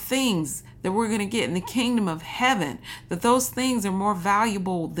 all the things that we're going to get in the kingdom of heaven, that those things are more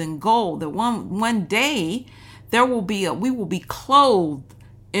valuable than gold, that one day we will be clothed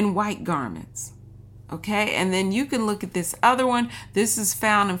in white garments. Okay, and then you can look at this other one. This is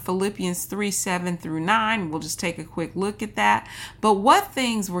found in Philippians 3:7-9. We'll just take a quick look at that. But what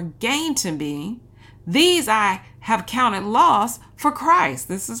things were gained to me, these I have counted loss for Christ.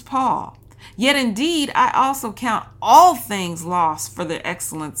 This is Paul. Yet indeed, I also count all things lost for the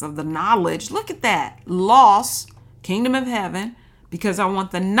excellence of the knowledge. Look at that. Loss, kingdom of heaven, because I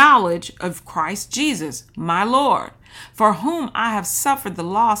want the knowledge of Christ Jesus, my Lord, for whom I have suffered the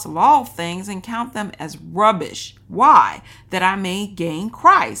loss of all things and count them as rubbish. Why? That I may gain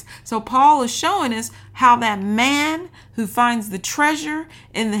Christ. So Paul is showing us how that man who finds the treasure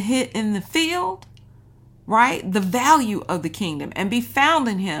in the field, right? The value of the kingdom, and be found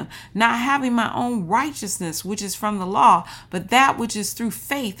in him, not having my own righteousness, which is from the law, but that which is through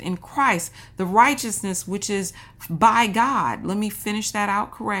faith in Christ, the righteousness which is by God. Let me finish that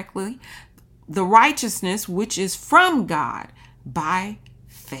out correctly. The righteousness which is from God by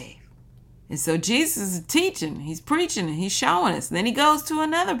faith. And so Jesus is teaching, he's preaching, and he's showing us. Then he goes to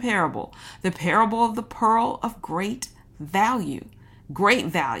another parable, the parable of the pearl of great value. Great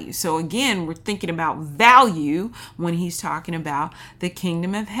value. So again, we're thinking about value when he's talking about the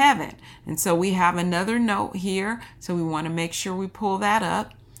kingdom of heaven. And so we have another note here. So we want to make sure we pull that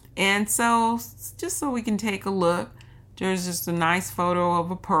up. And so just so we can take a look, there's just a nice photo of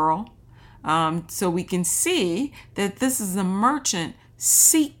a pearl. So we can see that this is a merchant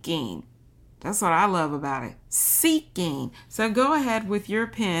seeking. That's what I love about it. Seeking. So go ahead with your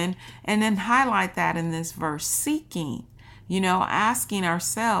pen and then highlight that in this verse. Seeking. You know, asking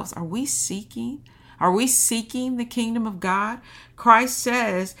ourselves, are we seeking? Are we seeking the kingdom of God? Christ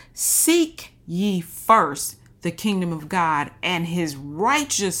says, seek ye first the kingdom of God and his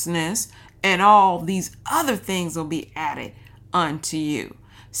righteousness, and all these other things will be added unto you.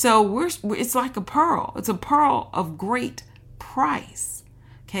 So it's like a pearl. It's a pearl of great price.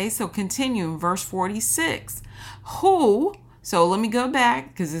 Okay, so continue in verse 46. So let me go back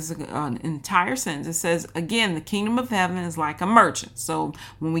because it's an entire sentence. It says, again, the kingdom of heaven is like a merchant. So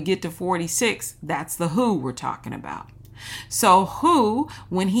when we get to 46, that's the who we're talking about. So who,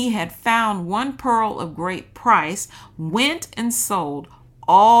 when he had found one pearl of great price, went and sold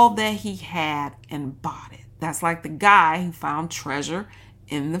all that he had and bought it. That's like the guy who found treasure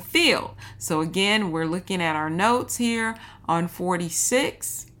in the field. So again, we're looking at our notes here on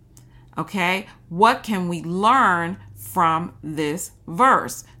 46. Okay, what can we learn from this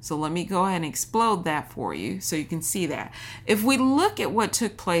verse? So let me go ahead and explode that for you so you can see that. If we look at what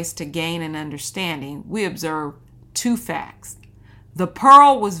took place to gain an understanding, we observe two facts. The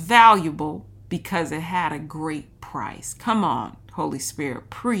pearl was valuable because it had a great price. Come on, Holy Spirit,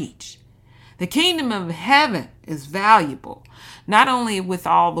 preach. The kingdom of heaven is valuable, not only with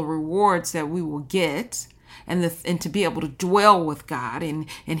all the rewards that we will get, and to be able to dwell with God, and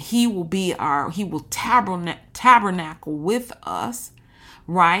he will tabernacle with us,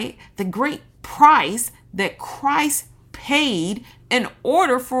 right? The great price that Christ paid in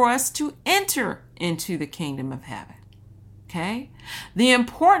order for us to enter into the kingdom of heaven. Okay? The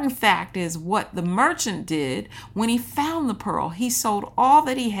important fact is what the merchant did when he found the pearl. He sold all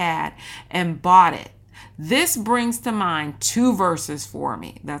that he had and bought it. This brings to mind two verses for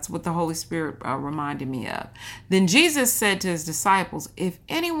me. That's what the Holy Spirit reminded me of. Then Jesus said to his disciples, if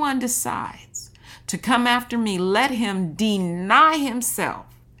anyone decides to come after me, let him deny himself,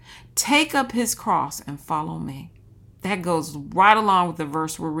 take up his cross and follow me. That goes right along with the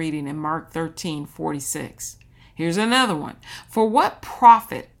verse we're reading in Mark 13:46. Here's another one. For what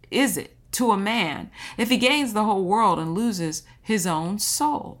profit is it to a man if he gains the whole world and loses his own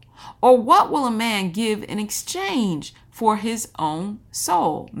soul? Or what will a man give in exchange for his own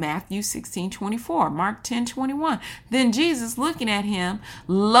soul? Matthew 16:24, Mark 10:21. Then Jesus, looking at him,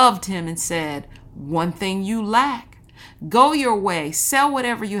 loved him and said, one thing you lack. Go your way, sell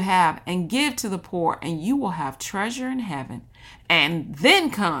whatever you have and give to the poor, and you will have treasure in heaven. And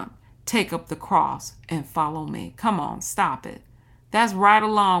then come, take up the cross and follow me. Come on, stop it. That's right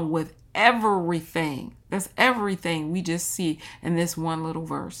along with everything. That's everything we just see in this one little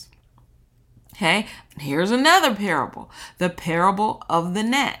verse. Okay, here's another parable, the parable of the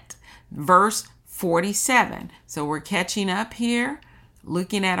net, verse 47. So we're catching up here,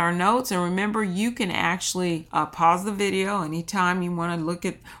 looking at our notes. And remember, you can actually pause the video anytime you want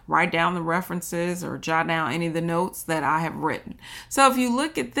to write down the references or jot down any of the notes that I have written. So if you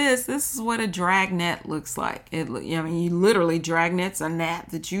look at this is what a drag net looks like. You literally, drag net's a net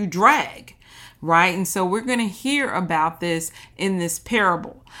that you drag. Right? And so we're going to hear about this in this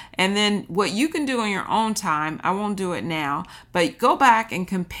parable. And then what you can do on your own time, I won't do it now, but go back and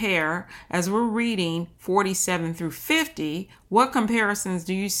compare as we're reading 47 through 50. What comparisons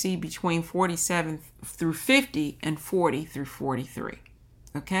do you see between 47 through 50 and 40 through 43?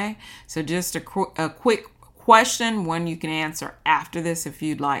 Okay? So just a quick question, one you can answer after this if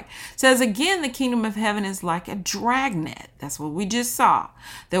you'd like. It says, again, the kingdom of heaven is like a dragnet. That's what we just saw.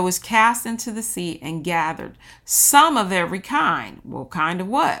 That was cast into the sea and gathered some of every kind. Well, kind of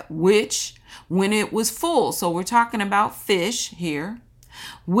what? Which, when it was full. So we're talking about fish here.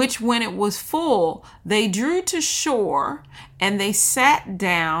 Which, when it was full, they drew to shore, and they sat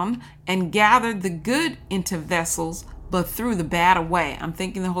down and gathered the good into vessels, but threw the bad away. I'm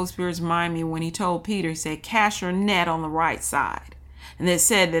thinking the Holy Spirit's reminding me when he told Peter, he said, cast your net on the right side. And it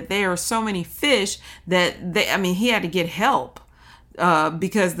said that there are so many fish that he had to get help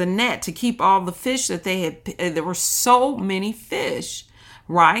because the net, to keep all the fish that they had, there were so many fish,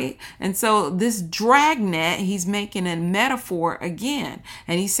 right? And so this dragnet, he's making a metaphor again.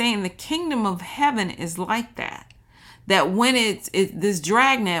 And he's saying the kingdom of heaven is like that. That when this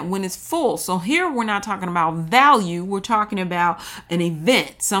dragnet, when it's full. So here we're not talking about value. We're talking about an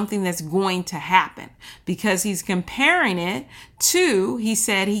event, something that's going to happen. Because he's comparing it to, he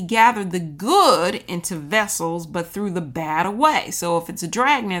said he gathered the good into vessels, but threw the bad away. So if it's a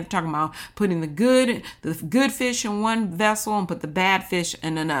dragnet, they're talking about putting the good fish in one vessel and put the bad fish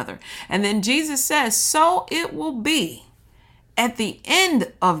in another. And then Jesus says, so it will be at the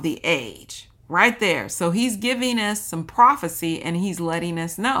end of the age. Right there. So he's giving us some prophecy and he's letting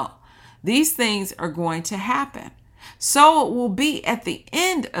us know these things are going to happen. So it will be at the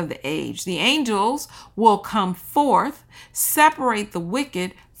end of the age. The angels will come forth, separate the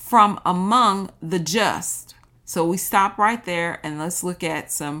wicked from among the just. So we stop right there and let's look at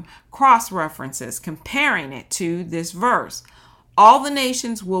some cross references comparing it to this verse. all the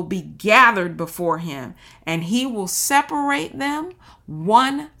nations will be gathered before him, and he will separate them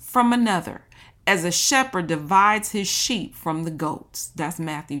one from another, as a shepherd divides his sheep from the goats. That's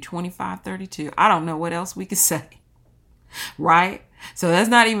Matthew 25:32. I don't know what else we could say, right? So that's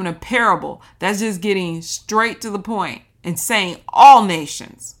not even a parable. That's just getting straight to the point and saying all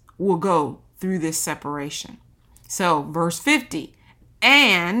nations will go through this separation. So verse 50,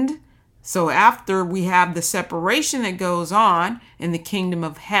 and so after we have the separation that goes on in the kingdom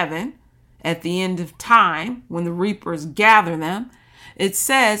of heaven at the end of time, when the reapers gather them, it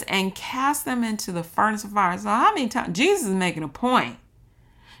says, and cast them into the furnace of fire. So how many times? Jesus is making a point.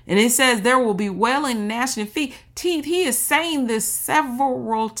 And it says there will be wailing and gnashing of teeth. He is saying this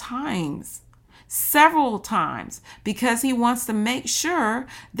several times, because he wants to make sure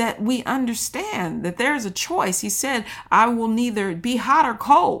that we understand that there's a choice. He said, I will neither be hot or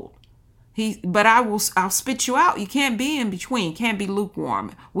cold. But I'll spit you out. You can't be in between. You can't be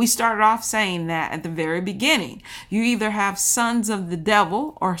lukewarm. We started off saying that at the very beginning. You either have sons of the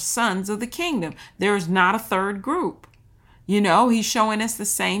devil or sons of the kingdom. There is not a third group. You know, he's showing us the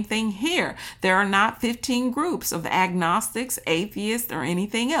same thing here. There are not 15 groups of agnostics, atheists, or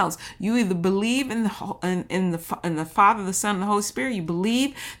anything else. You either believe in the Father, the Son, and the Holy Spirit. You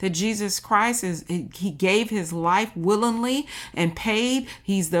believe that Jesus Christ he gave his life willingly and paid.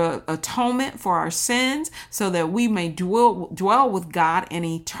 He's the atonement for our sins so that we may dwell with God in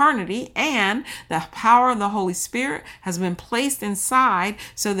eternity. And the power of the Holy Spirit has been placed inside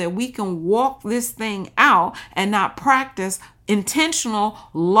so that we can walk this thing out and not practice intentional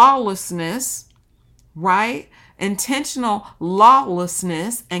lawlessness, right? Intentional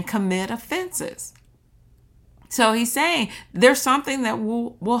lawlessness and commit offenses. So he's saying there's something that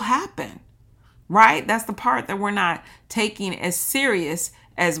will happen, right? That's the part that we're not taking as serious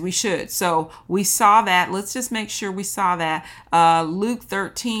as we should. So we saw that. Let's just make sure we saw that. Luke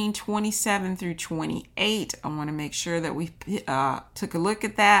 13:27 through 28. I want to make sure that we took a look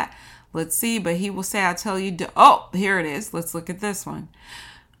at that. Let's see, but he will say, I tell you, here it is. Let's look at this one.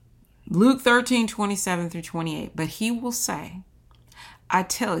 Luke 13:27 through 28. But he will say, I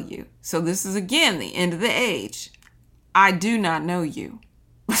tell you. So this is again the end of the age. I do not know you.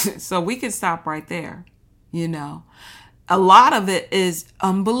 So we could stop right there. You know, a lot of it is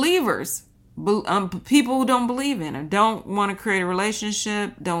unbelievers. People who don't believe in it, don't want to create a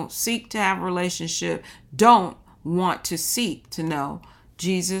relationship, don't seek to have a relationship, don't want to seek to know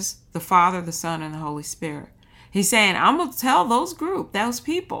Jesus, the Father, the Son, and the Holy Spirit. He's saying, I'm going to tell those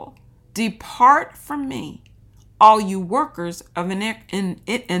people, depart from me, all you workers of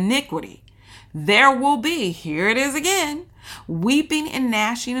iniquity. There will be, here it is again, weeping and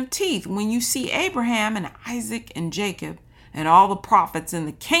gnashing of teeth when you see Abraham and Isaac and Jacob and all the prophets in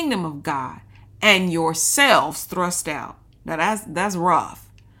the kingdom of God and yourselves thrust out. Now that's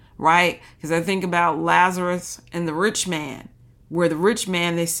rough, right? Because I think about Lazarus and the rich man. Where the rich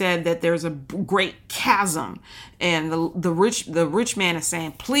man, they said that there's a great chasm, and the rich man is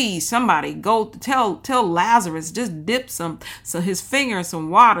saying, please, somebody go tell Lazarus, just dip his finger in some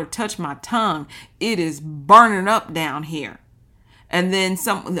water, touch my tongue. It is burning up down here. And then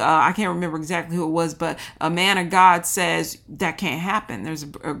I can't remember exactly who it was, but a man of God says that can't happen. There's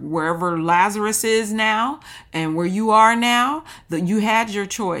wherever Lazarus is now and where you are now, you had your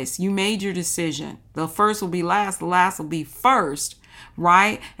choice. You made your decision. The first will be last. The last will be first,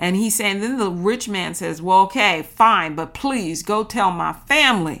 right? And he's saying, then the rich man says, well, okay, fine, but please go tell my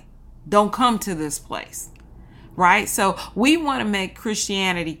family, don't come to this place, right? So we want to make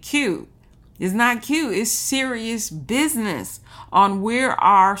Christianity cute. It's not cute. It's serious business on where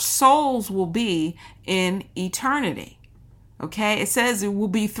our souls will be in eternity. Okay, it says it will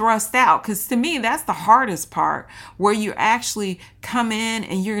be thrust out, because to me, that's the hardest part, where you actually come in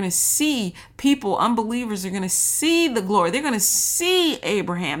and you're going to see people, unbelievers are going to see the glory. They're going to see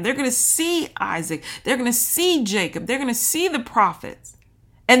Abraham. They're going to see Isaac. They're going to see Jacob. They're going to see the prophets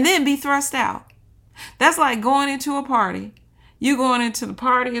and then be thrust out. That's like going into a party. You going into the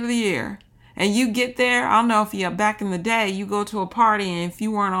party of the year. And you get there, I don't know if you're back in the day, you go to a party and if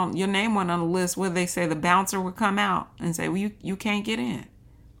you weren't on, your name wasn't on the list, where they say the bouncer would come out and say, well, you can't get in.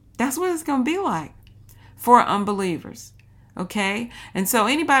 That's what it's going to be like for unbelievers. Okay? And so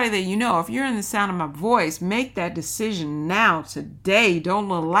anybody that you know, if you're in the sound of my voice, make that decision now, today.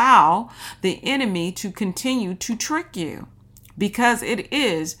 Don't allow the enemy to continue to trick you, because it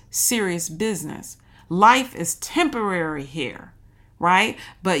is serious business. Life is temporary here. Right?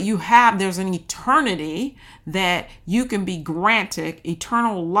 But there's an eternity that you can be granted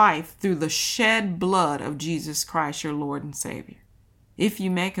eternal life through the shed blood of Jesus Christ, your Lord and Savior, if you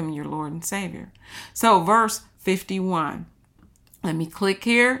make him your Lord and Savior. So verse 51, Let me click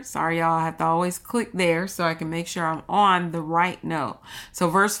here. Sorry, y'all. I have to always click there so I can make sure I'm on the right note. So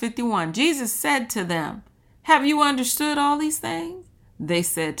verse 51, Jesus said to them, have you understood all these things? They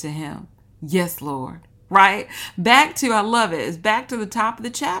said to him, yes, Lord. Right? Back to, I love it. It's back to the top of the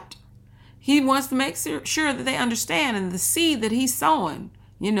chapter. He wants to make sure that they understand, and the seed that he's sowing.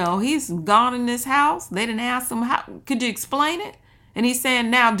 You know, he's gone in this house. They didn't ask him, how could you explain it? And he's saying,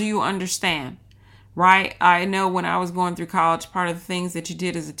 now do you understand? Right? I know when I was going through college, part of the things that you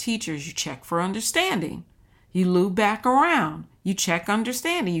did as a teacher is you check for understanding. You loop back around. You check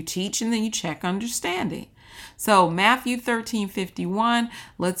understanding. You teach and then you check understanding. So Matthew 13:51,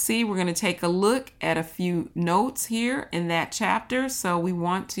 let's see, we're going to take a look at a few notes here in that chapter. So we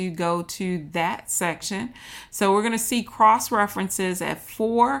want to go to that section. So we're going to see cross references at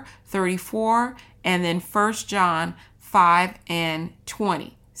 4:34 and then 1 John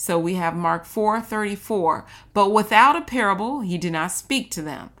 5:20. So we have Mark 4:34, but without a parable, he did not speak to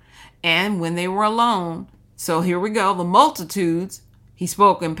them. And when they were alone, so here we go, the multitudes, he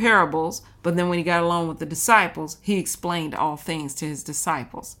spoke in parables, but then when he got alone with the disciples, he explained all things to his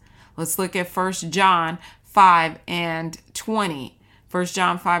disciples. Let's look at 1 John 5:20. 1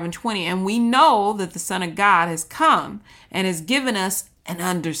 John 5:20, and we know that the Son of God has come and has given us an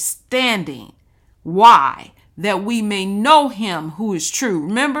understanding. Why? That we may know him who is true.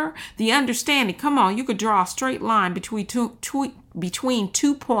 Remember, the understanding, come on, you could draw a straight line between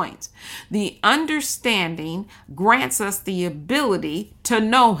two points. The understanding grants us the ability to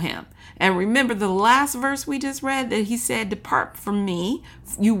know him. And remember the last verse we just read that he said, depart from me,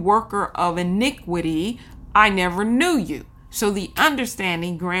 you worker of iniquity, I never knew you. So the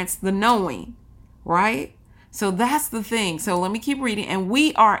understanding grants the knowing, right? So that's the thing. So let me keep reading. And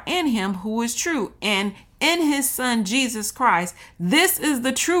we are in him who is true, and in his Son, Jesus Christ. This is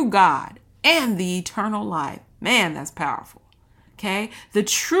the true God and the eternal life. Man, that's powerful. Okay? The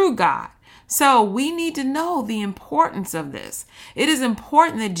true God. So we need to know the importance of this. It is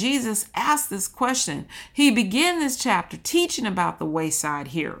important that Jesus asked this question. He began this chapter teaching about the wayside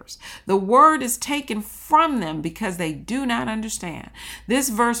hearers. The word is taken from them because they do not understand. This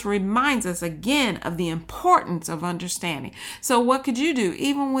verse reminds us again of the importance of understanding. So what could you do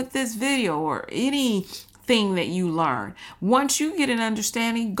even with this video or anything that you learn? Once you get an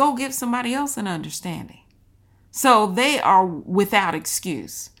understanding, go give somebody else an understanding. So they are without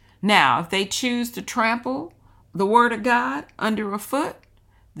excuse. Now, if they choose to trample the word of God under a foot,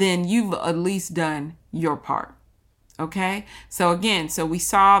 then you've at least done your part. Okay? So again, so we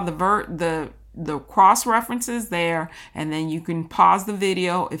saw the cross references there, and then you can pause the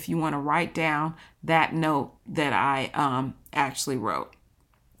video if you want to write down that note that I actually wrote.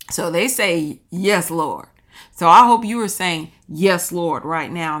 So they say, yes, Lord. So I hope you are saying, yes, Lord,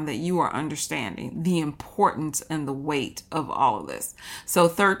 right now, and that you are understanding the importance and the weight of all of this. So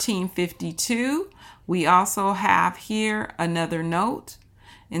 13:52, we also have here another note.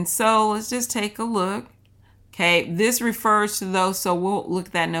 And so let's just take a look. Okay, this refers to those, so we'll look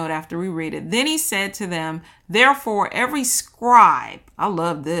at that note after we read it. Then he said to them, therefore, every scribe, I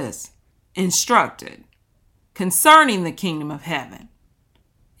love this, instructed concerning the kingdom of heaven.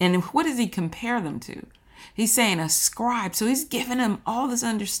 And what does he compare them to? He's saying a scribe. So he's giving them all this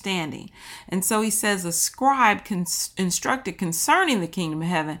understanding. And so he says a scribe instructed concerning the kingdom of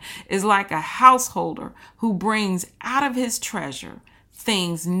heaven is like a householder who brings out of his treasure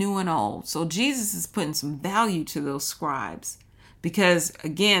things new and old. So Jesus is putting some value to those scribes because,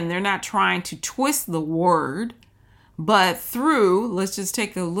 again, they're not trying to twist the word, but through, let's just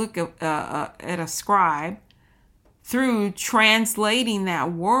take a look at a scribe, through translating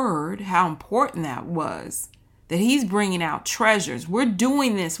that word, how important that was, that he's bringing out treasures. We're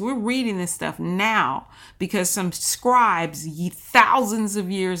doing this. We're reading this stuff now because some scribes thousands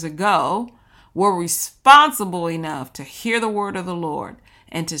of years ago were responsible enough to hear the word of the Lord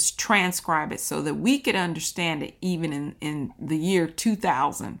and to transcribe it so that we could understand it even in the year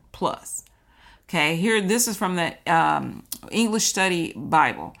 2000 plus. Okay, here, this is from the English Study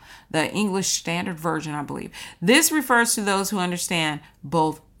Bible, the English Standard Version, I believe. This refers to those who understand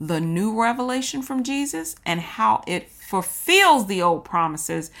both the new revelation from Jesus and how it fulfills the old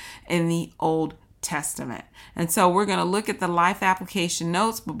promises in the Old Testament. And so we're going to look at the life application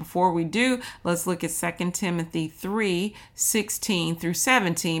notes, but before we do, let's look at 2 Timothy 3:16 through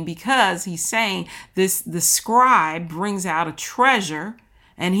 17, because he's saying the scribe brings out a treasure.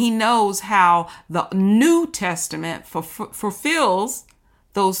 And he knows how the New Testament fulfills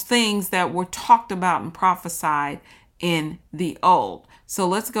those things that were talked about and prophesied in the Old. So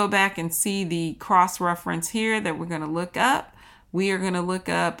let's go back and see the cross-reference here that we're going to look up. We are going to look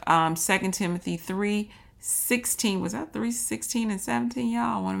up 2 Timothy 3, 3:16. Was that 3:16 and 17,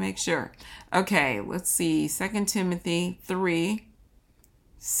 y'all? I want to make sure. Okay, let's see. 2 Timothy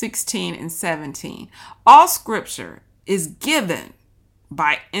 3:16 and 17. All scripture is given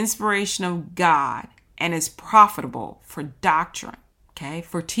by inspiration of God and is profitable for doctrine, okay,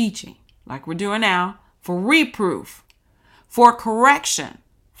 for teaching, like we're doing now, for reproof, for correction,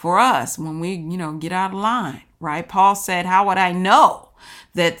 for us when we, get out of line, right? Paul said, how would I know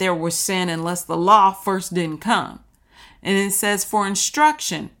that there was sin unless the law first didn't come? And it says, for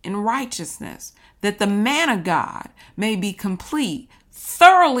instruction in righteousness, that the man of God may be complete,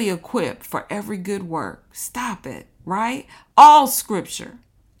 thoroughly equipped for every good work. Stop it, right? All scripture,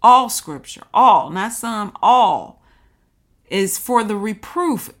 all, not some, all, is for the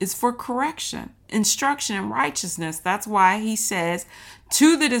reproof, is for correction, instruction in righteousness. That's why he says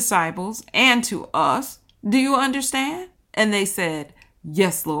to the disciples and to us, do you understand? And they said,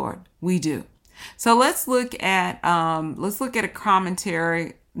 yes, Lord, we do. So let's look at a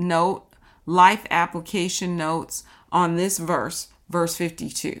commentary note, life application notes on this verse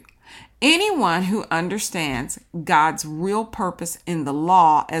 52. Anyone who understands God's real purpose in the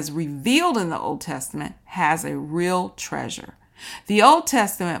law as revealed in the Old Testament has a real treasure. The Old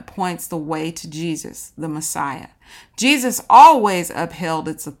Testament points the way to Jesus, the Messiah. Jesus always upheld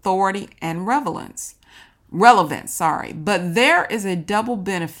its authority and relevance, but there is a double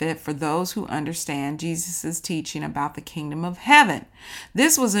benefit for those who understand Jesus' teaching about the kingdom of heaven.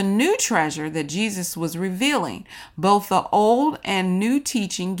 This was a new treasure that Jesus was revealing. Both the old and new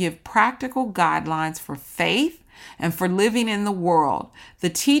teaching give practical guidelines for faith and for living in the world. The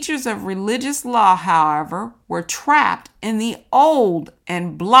teachers of religious law, however, were trapped in the old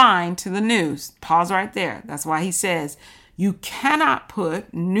and blind to the new. Pause right there. That's why he says, you cannot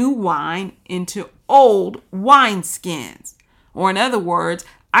put new wine into old wineskins. Or in other words,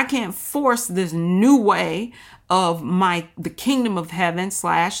 I can't force this new way of the kingdom of heaven /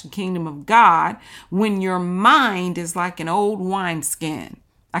 the kingdom of God when your mind is like an old wineskin.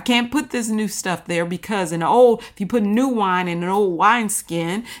 I can't put this new stuff there because if you put new wine in an old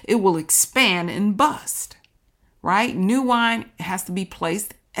wineskin, it will expand and bust, right? New wine has to be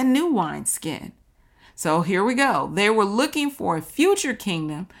placed in new wineskin. So here we go. They were looking for a future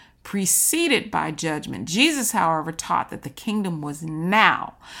kingdom preceded by judgment. Jesus, however, taught that the kingdom was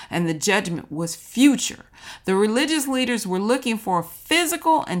now and the judgment was future. The religious leaders were looking for a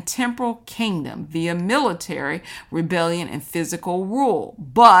physical and temporal kingdom via military rebellion and physical rule,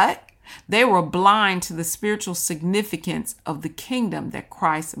 but they were blind to the spiritual significance of the kingdom that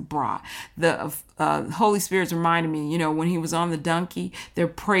Christ brought. The Holy Spirit's reminded me, when he was on the donkey, they're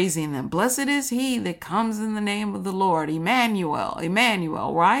praising them. Blessed is he that comes in the name of the Lord. Emmanuel,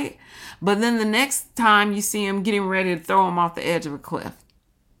 right? But then the next time you see him getting ready to throw him off the edge of a cliff.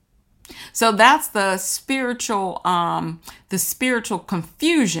 So that's the spiritual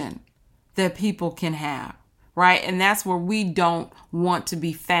confusion that people can have. Right? And that's where we don't want to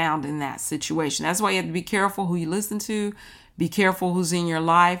be found in that situation. That's why you have to be careful who you listen to. Be careful who's in your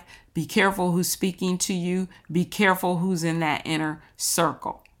life. Be careful who's speaking to you. Be careful who's in that inner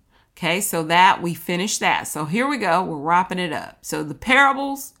circle. Okay, so that we finished that. So here we go. We're wrapping it up. So the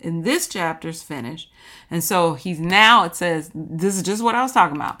parables in this chapter is finished. And so it says, this is just what I was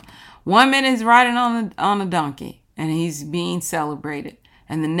talking about. 1 minute he's riding on a donkey and he's being celebrated.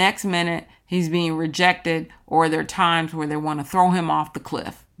 And the next minute he's being rejected, or there are times where they want to throw him off the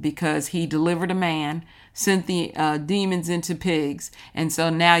cliff because he delivered a man, sent the demons into pigs. And so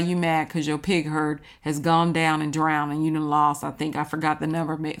now you mad because your pig herd has gone down and drowned and you done lost, I forgot the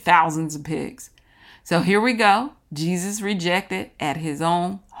number, thousands of pigs. So here we go. Jesus rejected at his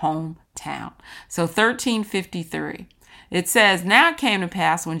own hometown. So 13:53. It says, now it came to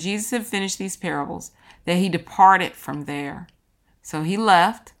pass when Jesus had finished these parables that he departed from there. So he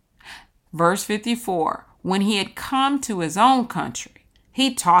left. Verse 54, when he had come to his own country,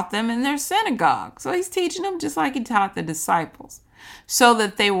 he taught them in their synagogue. So he's teaching them just like he taught the disciples, so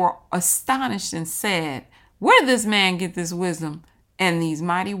that they were astonished and said, where did this man get this wisdom and these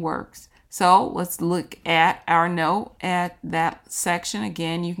mighty works? So let's look at our note at that section.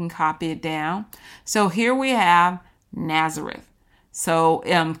 Again, you can copy it down. So here we have Nazareth. So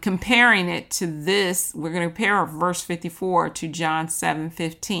comparing it to this, we're going to compare verse 54 to John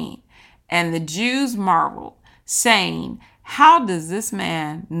 7:15. And the Jews marveled, saying, how does this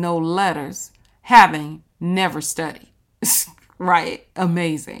man know letters, having never studied? Right?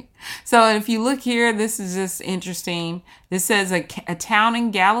 Amazing. So if you look here, this is just interesting. This says a town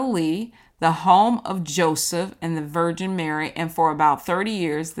in Galilee, the home of Joseph and the Virgin Mary, and for about 30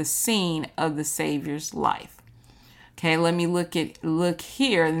 years, the scene of the Savior's life. Okay, let me look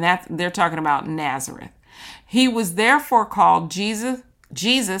here, and they're talking about Nazareth. He was therefore called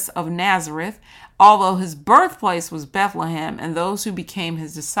Jesus of Nazareth, although his birthplace was Bethlehem, and those who became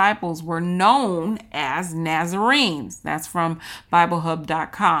his disciples were known as Nazarenes. That's from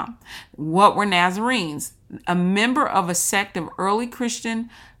BibleHub.com. What were Nazarenes? A member of a sect of early Christians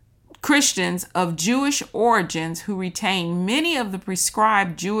of Jewish origins who retained many of the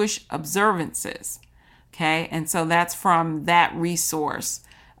prescribed Jewish observances. Okay, and so that's from that resource,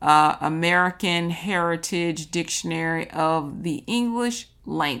 American Heritage Dictionary of the English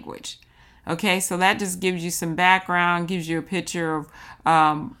Language. Okay, so that just gives you some background, gives you a picture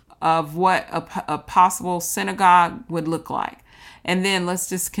of what a possible synagogue would look like. And then let's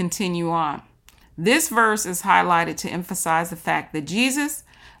just continue on. This verse is highlighted to emphasize the fact that Jesus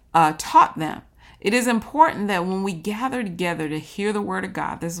taught them. It is important that when we gather together to hear the word of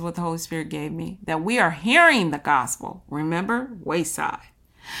God, this is what the Holy Spirit gave me, that we are hearing the gospel. Remember, Wayside.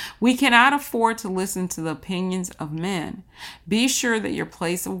 We cannot afford to listen to the opinions of men. Be sure that your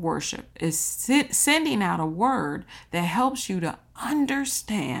place of worship is sending out a word that helps you to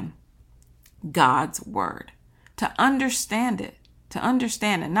understand God's word, to understand it,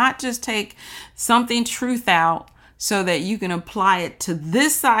 not just take something truth out so that you can apply it to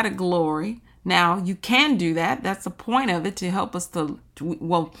this side of glory. Now, you can do that. That's the point of it, to help us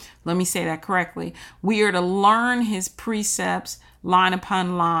let me say that correctly. We are to learn his precepts line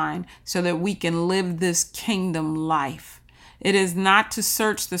upon line so that we can live this kingdom life. It is not to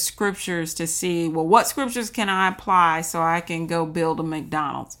search the scriptures to see, well, what scriptures can I apply so I can go build a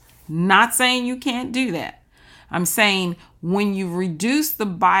McDonald's? Not saying you can't do that. I'm saying when you reduce the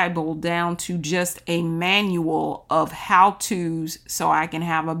Bible down to just a manual of how-tos so I can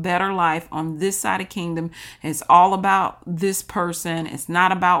have a better life on this side of kingdom, it's all about this person, it's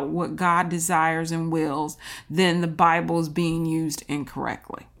not about what God desires and wills, then the Bible is being used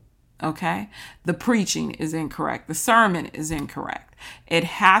incorrectly. Okay? The preaching is incorrect. The sermon is incorrect. It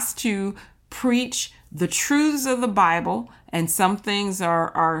has to preach the truths of the Bible, and some things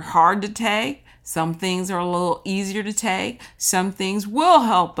are hard to take. Some things are a little easier to take. Some things will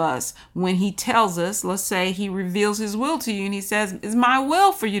help us when he tells us, let's say he reveals his will to you and he says, it's my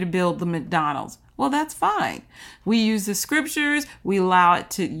will for you to build the McDonald's. Well, that's fine. We use the scriptures. We allow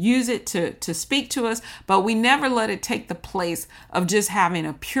it to use it to speak to us, but we never let it take the place of just having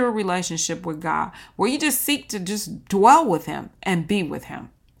a pure relationship with God where you just seek to just dwell with him and be with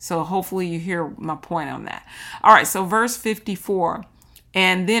him. So hopefully you hear my point on that. All right, so verse 54.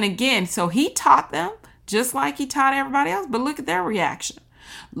 And then again, so he taught them just like he taught everybody else, but look at their reaction.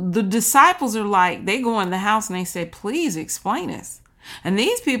 The disciples are like, they go in the house and they say, please explain this. And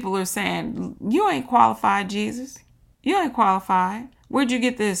these people are saying, you ain't qualified, Jesus. You ain't qualified. Where'd you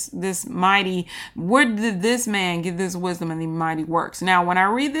get this mighty, where did this man get this wisdom and the mighty works? Now, when I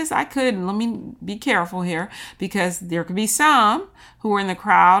read this, let me be careful here, because there could be some who are in the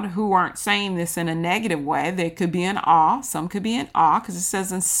crowd who aren't saying this in a negative way. They could be in awe. Some could be in awe because it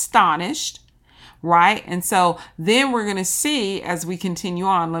says astonished, right? And so then we're going to see as we continue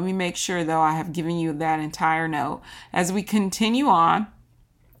on. Let me make sure, though, I have given you that entire note. As we continue on,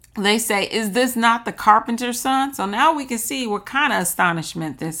 they say, is this not the carpenter's son? So now we can see what kind of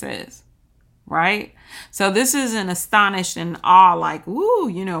astonishment this is, right? So this isn't astonished and awe like,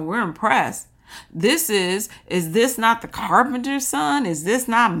 ooh, we're impressed. This is this not the carpenter's son? Is this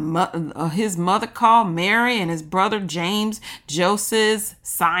not his mother called Mary and his brother James, Joseph,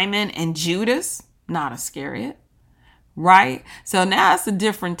 Simon, and Judas? Not Iscariot, right? So now it's a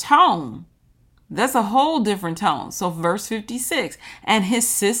different tone. That's a whole different tone. So verse 56, and his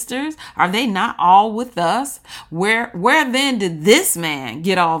sisters, are they not all with us? Where then did this man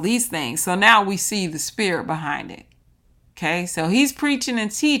get all these things? So now we see the spirit behind it. Okay, so he's preaching and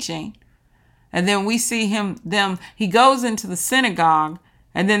teaching. And then we see he goes into the synagogue,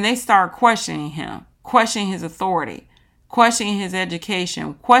 and then they start questioning him, questioning his authority, questioning his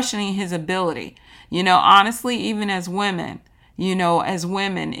education, questioning his ability. Honestly, even as women,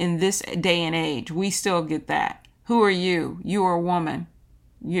 in this day and age, we still get that. Who are you? You are a woman.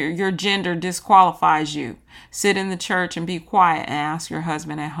 Your gender disqualifies you. Sit in the church and be quiet and ask your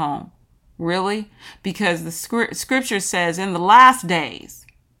husband at home. Really? Because the scripture says in the last days,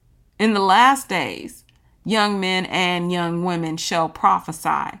 young men and young women shall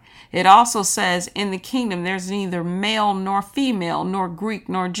prophesy. It also says in the kingdom, there's neither male nor female, nor Greek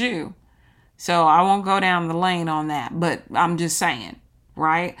nor Jew. So I won't go down the lane on that, but I'm just saying,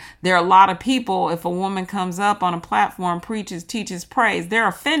 right? There are a lot of people, if a woman comes up on a platform, preaches, teaches, prays, they're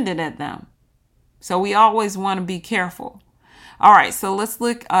offended at them. So we always want to be careful. All right, so let's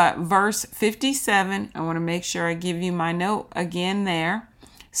look at verse 57. I want to make sure I give you my note again there.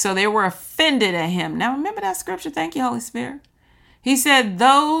 So they were offended at him. Now remember that scripture. Thank you, Holy Spirit. He said,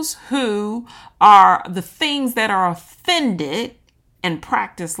 those who are the things that are offended and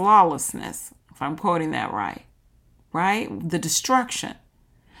practice lawlessness, if I'm quoting that right? The destruction.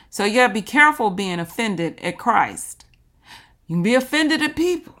 So you got to be careful being offended at Christ. You can be offended at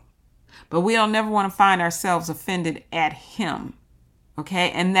people, but we don't never want to find ourselves offended at him.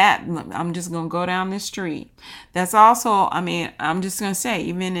 Okay. And that, I'm just going to go down this street. That's also, I'm just going to say,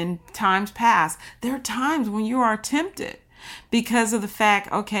 even in times past, there are times when you are tempted because of the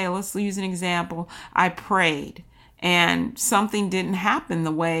fact, okay, let's use an example. I prayed and something didn't happen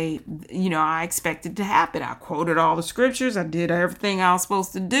the way, I expected to happen. I quoted all the scriptures. I did everything I was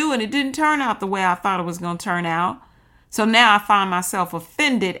supposed to do, and it didn't turn out the way I thought it was going to turn out. So now I find myself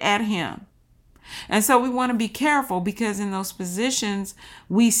offended at him. And so we want to be careful, because in those positions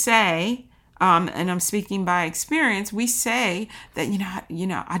we say, and I'm speaking by experience, we say that,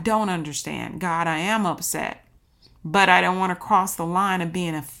 I don't understand. God, I am upset, but I don't want to cross the line of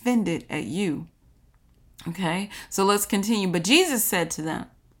being offended at you. Okay, so let's continue. But Jesus said to them,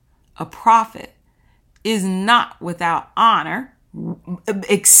 a prophet is not without honor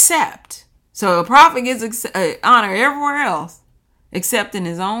except, so a prophet gets honor everywhere else except in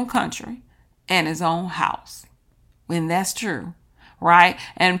his own country and his own house. And that's true, right?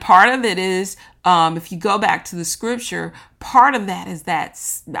 And part of it is, if you go back to the scripture, part of that is that,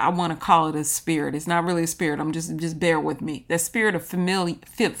 I want to call it a spirit. It's not really a spirit. I'm just bear with me. The spirit of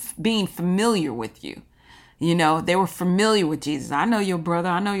being familiar with you. They were familiar with Jesus. I know your brother.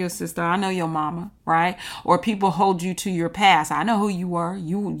 I know your sister. I know your mama, right? Or people hold you to your past. I know who you were.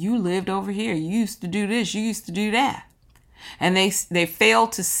 You lived over here. You used to do this. You used to do that. And they fail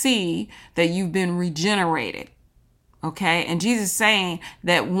to see that you've been regenerated. Okay. And Jesus is saying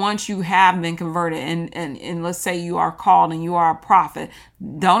that once you have been converted and let's say you are called and you are a prophet,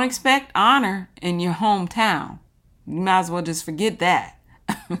 don't expect honor in your hometown. You might as well just forget that.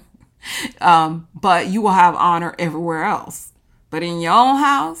 But you will have honor everywhere else. But in your own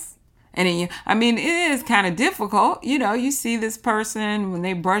house, and it is kind of difficult. You see this person when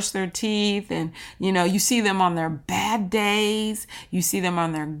they brush their teeth, and, you see them on their bad days. You see them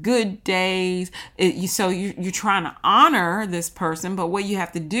on their good days. So you're trying to honor this person, but what you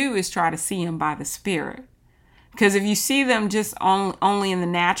have to do is try to see them by the Spirit. Because if you see them just only in the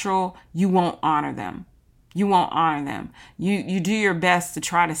natural, you won't honor them. You won't honor them. You do your best to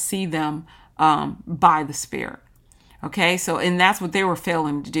try to see them by the Spirit. Okay, and that's what they were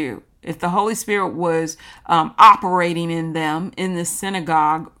failing to do. If the Holy Spirit was operating in them in the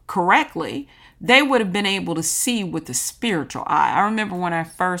synagogue correctly, they would have been able to see with the spiritual eye. I remember when I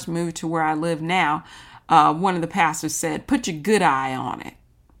first moved to where I live now, one of the pastors said, put your good eye on it,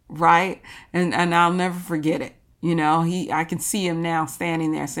 right? And I'll never forget it. I can see him now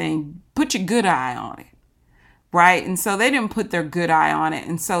standing there saying, put your good eye on it. Right. And so they didn't put their good eye on it.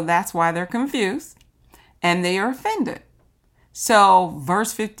 And so that's why they're confused and they are offended. So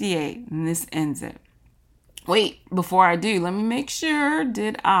verse 58, and this ends it. Wait, before I do, let me make sure,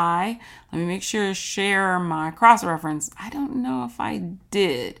 share my cross-reference. I don't know if I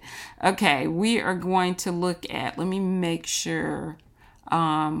did. Okay, we are going to look at, let me make sure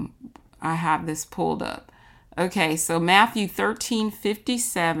I have this pulled up. Okay, so Matthew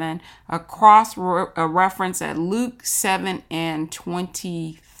 13:57, a reference at Luke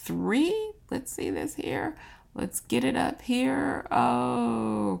 7:23. Let's see this here. Let's get it up here.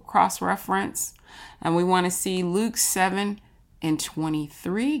 Oh, cross-reference. And we want to see Luke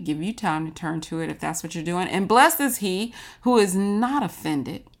 7:23. Give you time to turn to it if that's what you're doing. And blessed is he who is not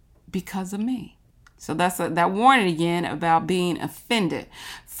offended because of me. So that's that warning again about being offended.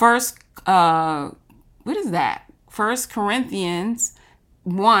 What is that? 1 Corinthians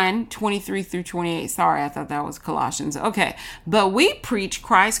 1:23-28. Sorry, I thought that was Colossians. Okay. But we preach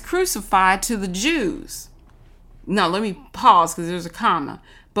Christ crucified to the Jews. No, let me pause because there's a comma.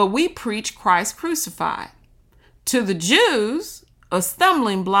 But we preach Christ crucified. To the Jews, a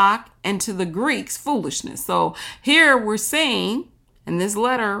stumbling block, and to the Greeks, foolishness. So here we're saying, in this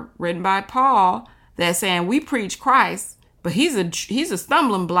letter written by Paul, that's saying we preach Christ, but he's a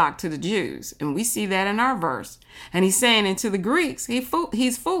stumbling block to the Jews. And we see that in our verse. And he's saying, and to the Greeks,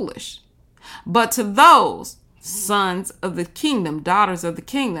 he's foolish. But to those sons of the kingdom, daughters of the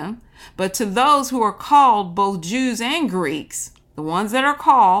kingdom, but to those who are called, both Jews and Greeks, the ones that are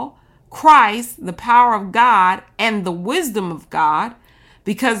called, Christ, the power of God and the wisdom of God,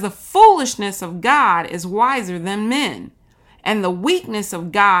 because the foolishness of God is wiser than men, and the weakness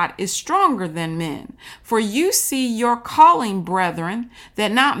of God is stronger than men. For you see your calling, brethren,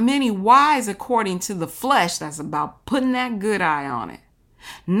 that not many wise according to the flesh, that's about putting that good eye on it,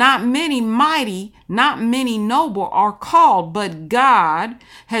 Not many mighty, not many noble are called, but God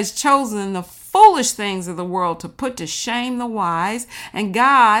has chosen the foolish things of the world to put to shame the wise, and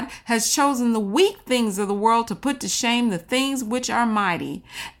God has chosen the weak things of the world to put to shame the things which are mighty,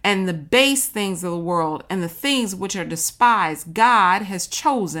 and the base things of the world, and the things which are despised. God has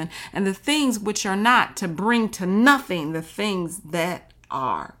chosen, and the things which are not, to bring to nothing the things that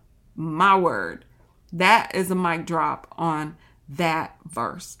are. My word. That is a mic drop on that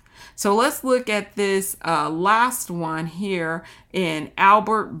verse. So let's look at this last one here in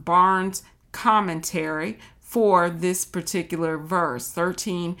Albert Barnes' commentary for this particular verse,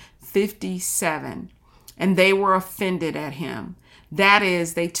 1357. And they were offended at him. That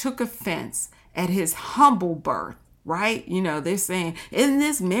is, they took offense at his humble birth, right? You know, they're saying, isn't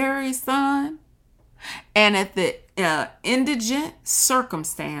this Mary's son? And at the indigent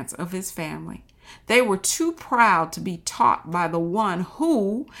circumstance of his family. They were too proud to be taught by the one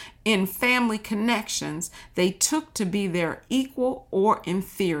who, in family connections, they took to be their equal or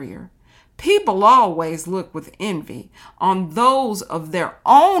inferior. People always look with envy on those of their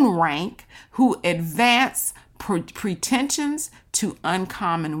own rank who advance pretensions to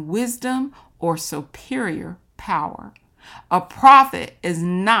uncommon wisdom or superior power. A prophet is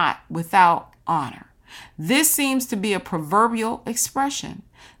not without honor. This seems to be a proverbial expression.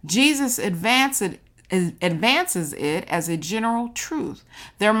 Jesus advances it as a general truth.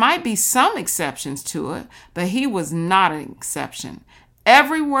 There might be some exceptions to it, but he was not an exception.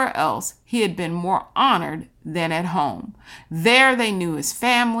 Everywhere else, he had been more honored than at home. There they knew his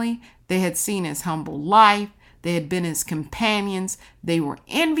family. They had seen his humble life. They had been his companions. They were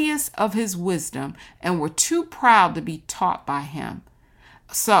envious of his wisdom and were too proud to be taught by him.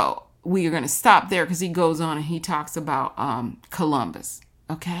 So we are going to stop there because he goes on and he talks about Columbus.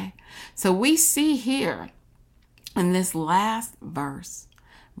 Okay, so we see here in this last verse,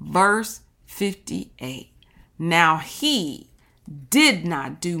 verse 58. Now he did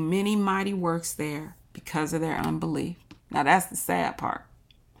not do many mighty works there because of their unbelief. Now that's the sad part.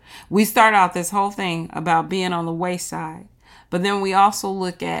 We start out this whole thing about being on the wayside, but then we also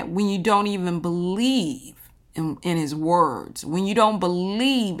look at when you don't even believe in his words, when you don't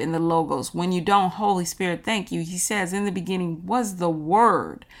believe in the logos, when you don't, Holy Spirit, thank you. He says in the beginning was the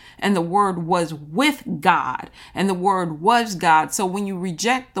Word, and the Word was with God, and the Word was God. So when you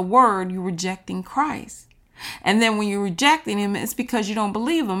reject the Word, you're rejecting Christ. And then when you're rejecting him, it's because you don't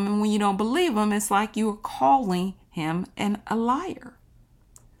believe him. And when you don't believe him, it's like you're calling him a liar.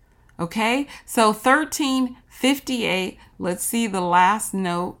 Okay, so 1358, let's see the last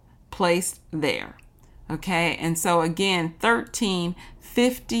note placed there. Okay, and so again,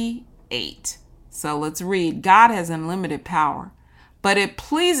 1358. So let's read. God has unlimited power, but it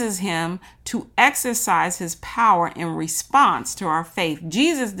pleases him to exercise his power in response to our faith.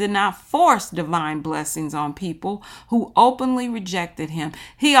 Jesus did not force divine blessings on people who openly rejected him.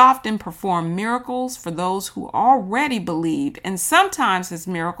 He often performed miracles for those who already believed, and sometimes his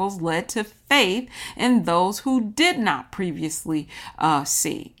miracles led to faith in those who did not previously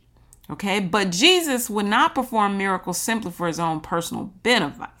see. Okay, but Jesus would not perform miracles simply for his own personal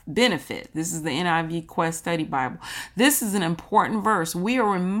benefit. This is the NIV Quest Study Bible. This is an important verse. We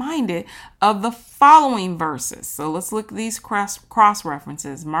are reminded of the following verses. So let's look at these cross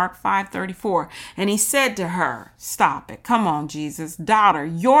references. Mark 5:34. And he said to her, stop it. Come on, Jesus. Daughter,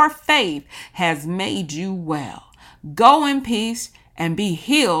 your faith has made you well. Go in peace and be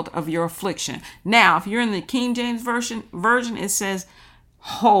healed of your affliction. Now, if you're in the King James version, it says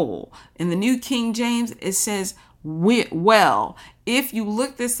whole. In the New King James, it says well. If you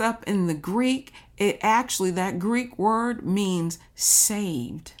look this up in the Greek, that Greek word means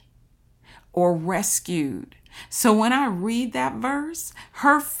saved or rescued. So when I read that verse,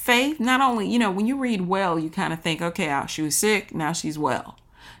 her faith, not only, when you read well, you kind of think, okay, she was sick, now she's well.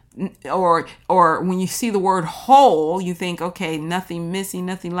 Or when you see the word whole, you think, okay, nothing missing,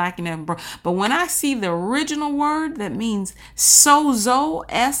 nothing lacking. But when I see the original word that means sozo,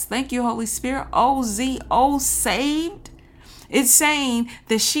 thank you, Holy Spirit, O-Z-O, saved, it's saying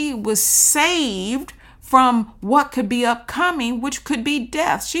that she was saved from what could be upcoming, which could be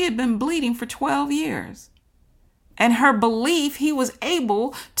death. She had been bleeding for 12 years. And her belief, he was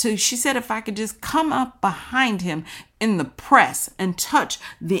able to, she said, if I could just come up behind him in the press and touch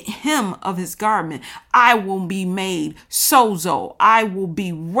the hem of his garment, I will be made sozo. I will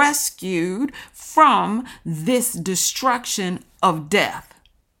be rescued from this destruction of death.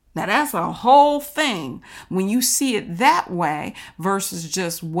 Now that's a whole thing when you see it that way versus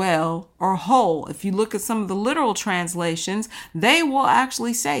just well or whole. If you look at some of the literal translations, they will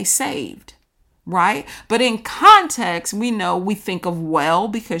actually say saved. right? But in context, we know we think of well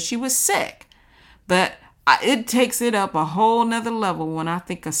because she was sick. But it takes it up a whole nother level when I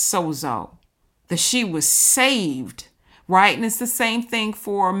think of sozo, that she was saved, right? And it's the same thing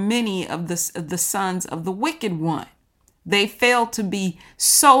for many of the sons of the wicked one. They fail to be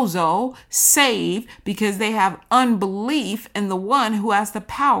sozo, saved, because they have unbelief in the one who has the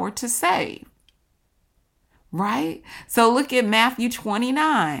power to save. Right? So look at Matthew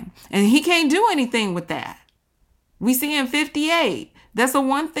 29, and he can't do anything with that. We see in 58, that's the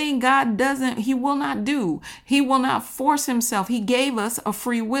one thing God he will not do. He will not force himself. He gave us a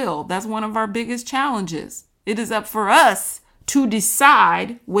free will. That's one of our biggest challenges. It is up for us to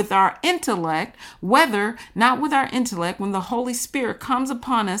decide with our intellect, not with our intellect, when the Holy Spirit comes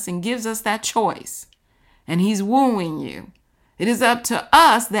upon us and gives us that choice and he's wooing you. It is up to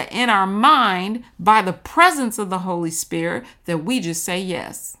us that in our mind, by the presence of the Holy Spirit, that we just say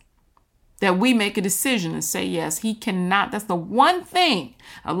yes, that we make a decision and say yes. He cannot. That's the one thing.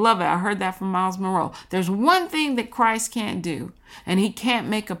 I love it. I heard that from Miles Monroe. There's one thing that Christ can't do, and he can't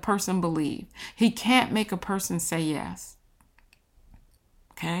make a person believe. He can't make a person say yes.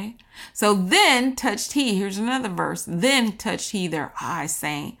 Okay. So then touched he, here's another verse. Then touched he their eyes,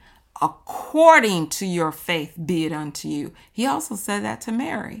 saying, according to your faith be it unto you. He also said that to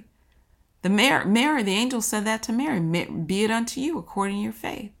Mary. Mary, the angel said that to Mary. Be it unto you according to your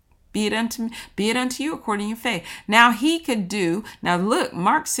faith. Be it unto you according to your faith. Now look,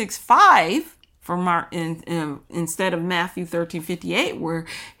 Mark 6:5 for Mark instead of Matthew 13:58, where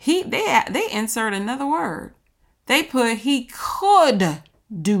they insert another word. They put he could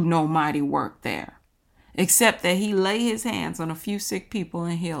do no mighty work there, except that he lay his hands on a few sick people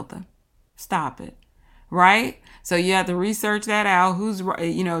and healed them. Stop it. Right? So you have to research that out.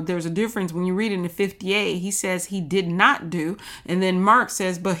 There's a difference when you read in the 58, he says he did not do. And then Mark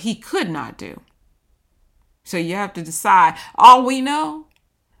says, but he could not do. So you have to decide. All we know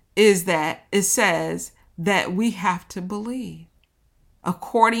is that it says that we have to believe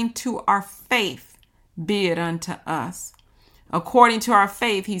according to our faith, be it unto us. According to our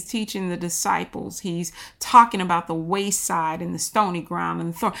faith, he's teaching the disciples. He's talking about the wayside and the stony ground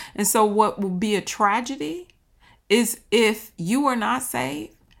and the thorn. And so what will be a tragedy is if you are not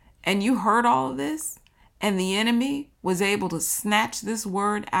saved and you heard all of this and the enemy was able to snatch this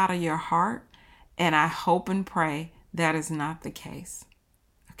word out of your heart. And I hope and pray that is not the case.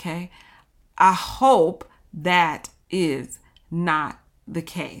 Okay? I hope that is not the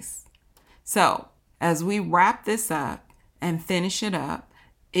case. So as we wrap this up, and finish it up,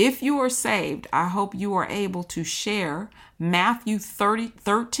 if you are saved, I hope you are able to share Matthew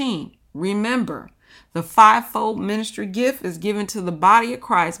 13. Remember, the fivefold ministry gift is given to the body of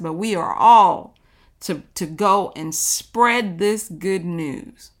Christ, but we are all to go and spread this good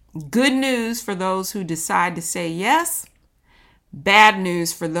news. Good news for those who decide to say yes, bad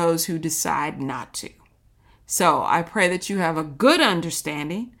news for those who decide not to. So I pray that you have a good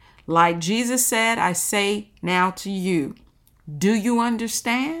understanding. Like Jesus said, I say now to you, do you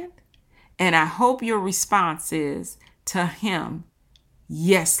understand? And I hope your response is to him,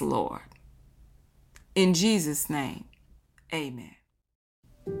 yes, Lord. In Jesus' name, amen.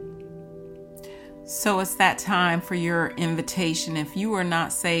 So it's that time for your invitation. If you are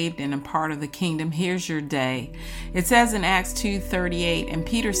not saved and a part of the kingdom, here's your day. It says in Acts 2:38, and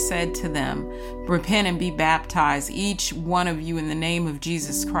Peter said to them, repent and be baptized, each one of you in the name of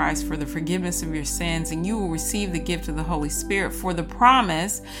Jesus Christ for the forgiveness of your sins, and you will receive the gift of the Holy Spirit. For the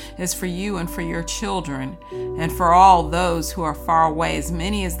promise is for you and for your children and for all those who are far away, as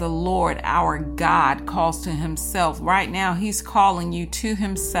many as the Lord our God calls to himself. Right now, he's calling you to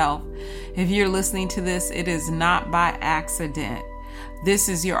himself. If you're listening to this, it is not by accident. This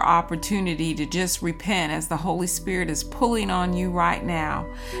is your opportunity to just repent as the Holy Spirit is pulling on you right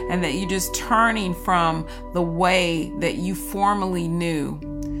now, and that you're just turning from the way that you formerly knew.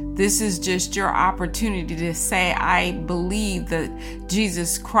 This is just your opportunity to say, I believe that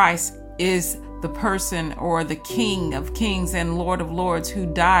Jesus Christ is the person or the King of Kings and Lord of Lords who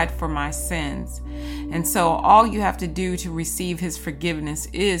died for my sins. And so all you have to do to receive his forgiveness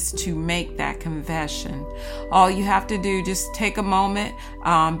is to make that confession. All you have to do, just take a moment.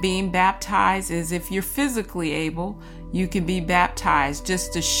 Being baptized is, if you're physically able, you can be baptized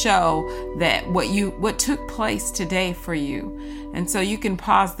just to show that what took place today for you. And so you can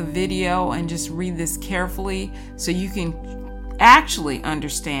pause the video and just read this carefully so you can actually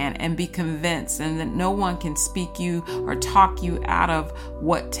understand and be convinced, and that no one can speak you or talk you out of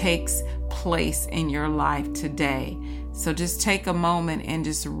what takes place in your life today. So just take a moment and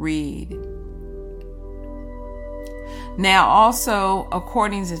just read. Now, also,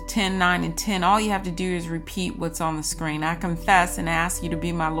 according to 10, 9, and 10, all you have to do is repeat what's on the screen. I confess and ask you to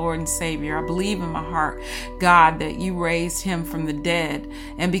be my Lord and Savior. I believe in my heart, God, that you raised him from the dead.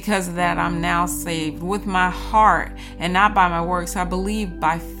 And because of that, I'm now saved with my heart and not by my works. I believe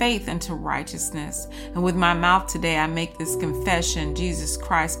by faith into righteousness. And with my mouth today, I make this confession: Jesus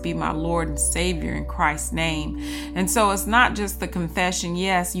Christ be my Lord and Savior in Christ's name. And so it's not just the confession.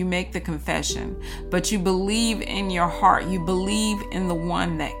 Yes, you make the confession, but you believe in your heart. You believe in the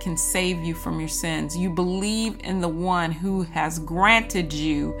one that can save you from your sins. You believe in the one who has granted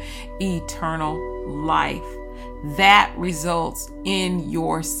you eternal life. That results in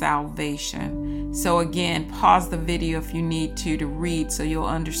your salvation. So again, pause the video if you need to read so you'll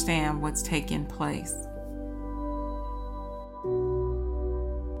understand what's taking place.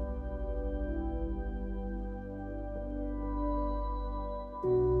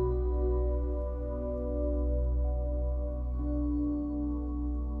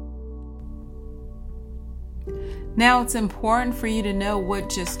 Now, it's important for you to know what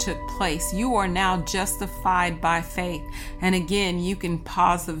just took place. You are now justified by faith. And again, you can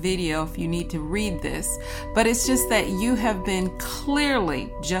pause the video if you need to read this, but it's just that you have been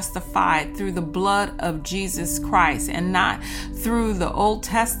clearly justified through the blood of Jesus Christ, and not through the Old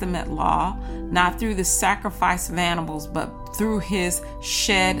Testament law, not through the sacrifice of animals, but through his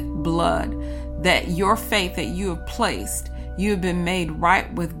shed blood. That your faith that you have placed, you have been made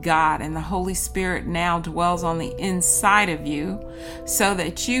right with God, and the Holy Spirit now dwells on the inside of you so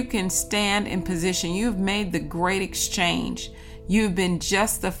that you can stand in position. You have made the great exchange. You've been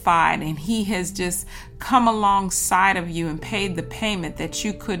justified, and he has just come alongside of you and paid the payment that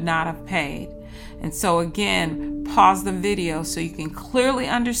you could not have paid. And so again, pause the video so you can clearly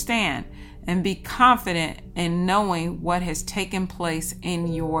understand and be confident in knowing what has taken place in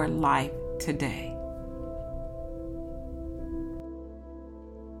your life today.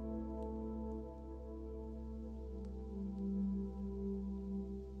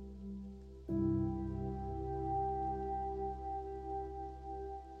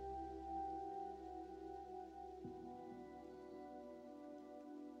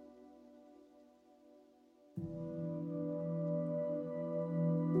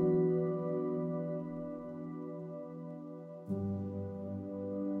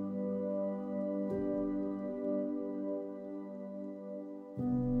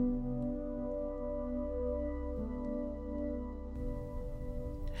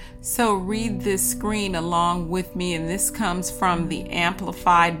 So read this screen along with me, and this comes from the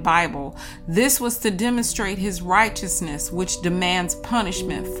Amplified Bible. This was to demonstrate his righteousness, which demands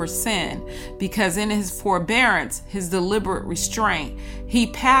punishment for sin, because in his forbearance, his deliberate restraint, he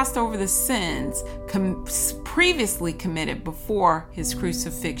passed over the sins previously committed before his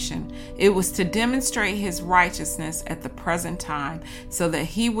crucifixion. It was to demonstrate his righteousness at the present time, so that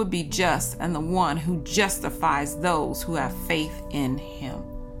he would be just and the one who justifies those who have faith in him.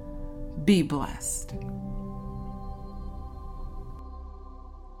 Be blessed.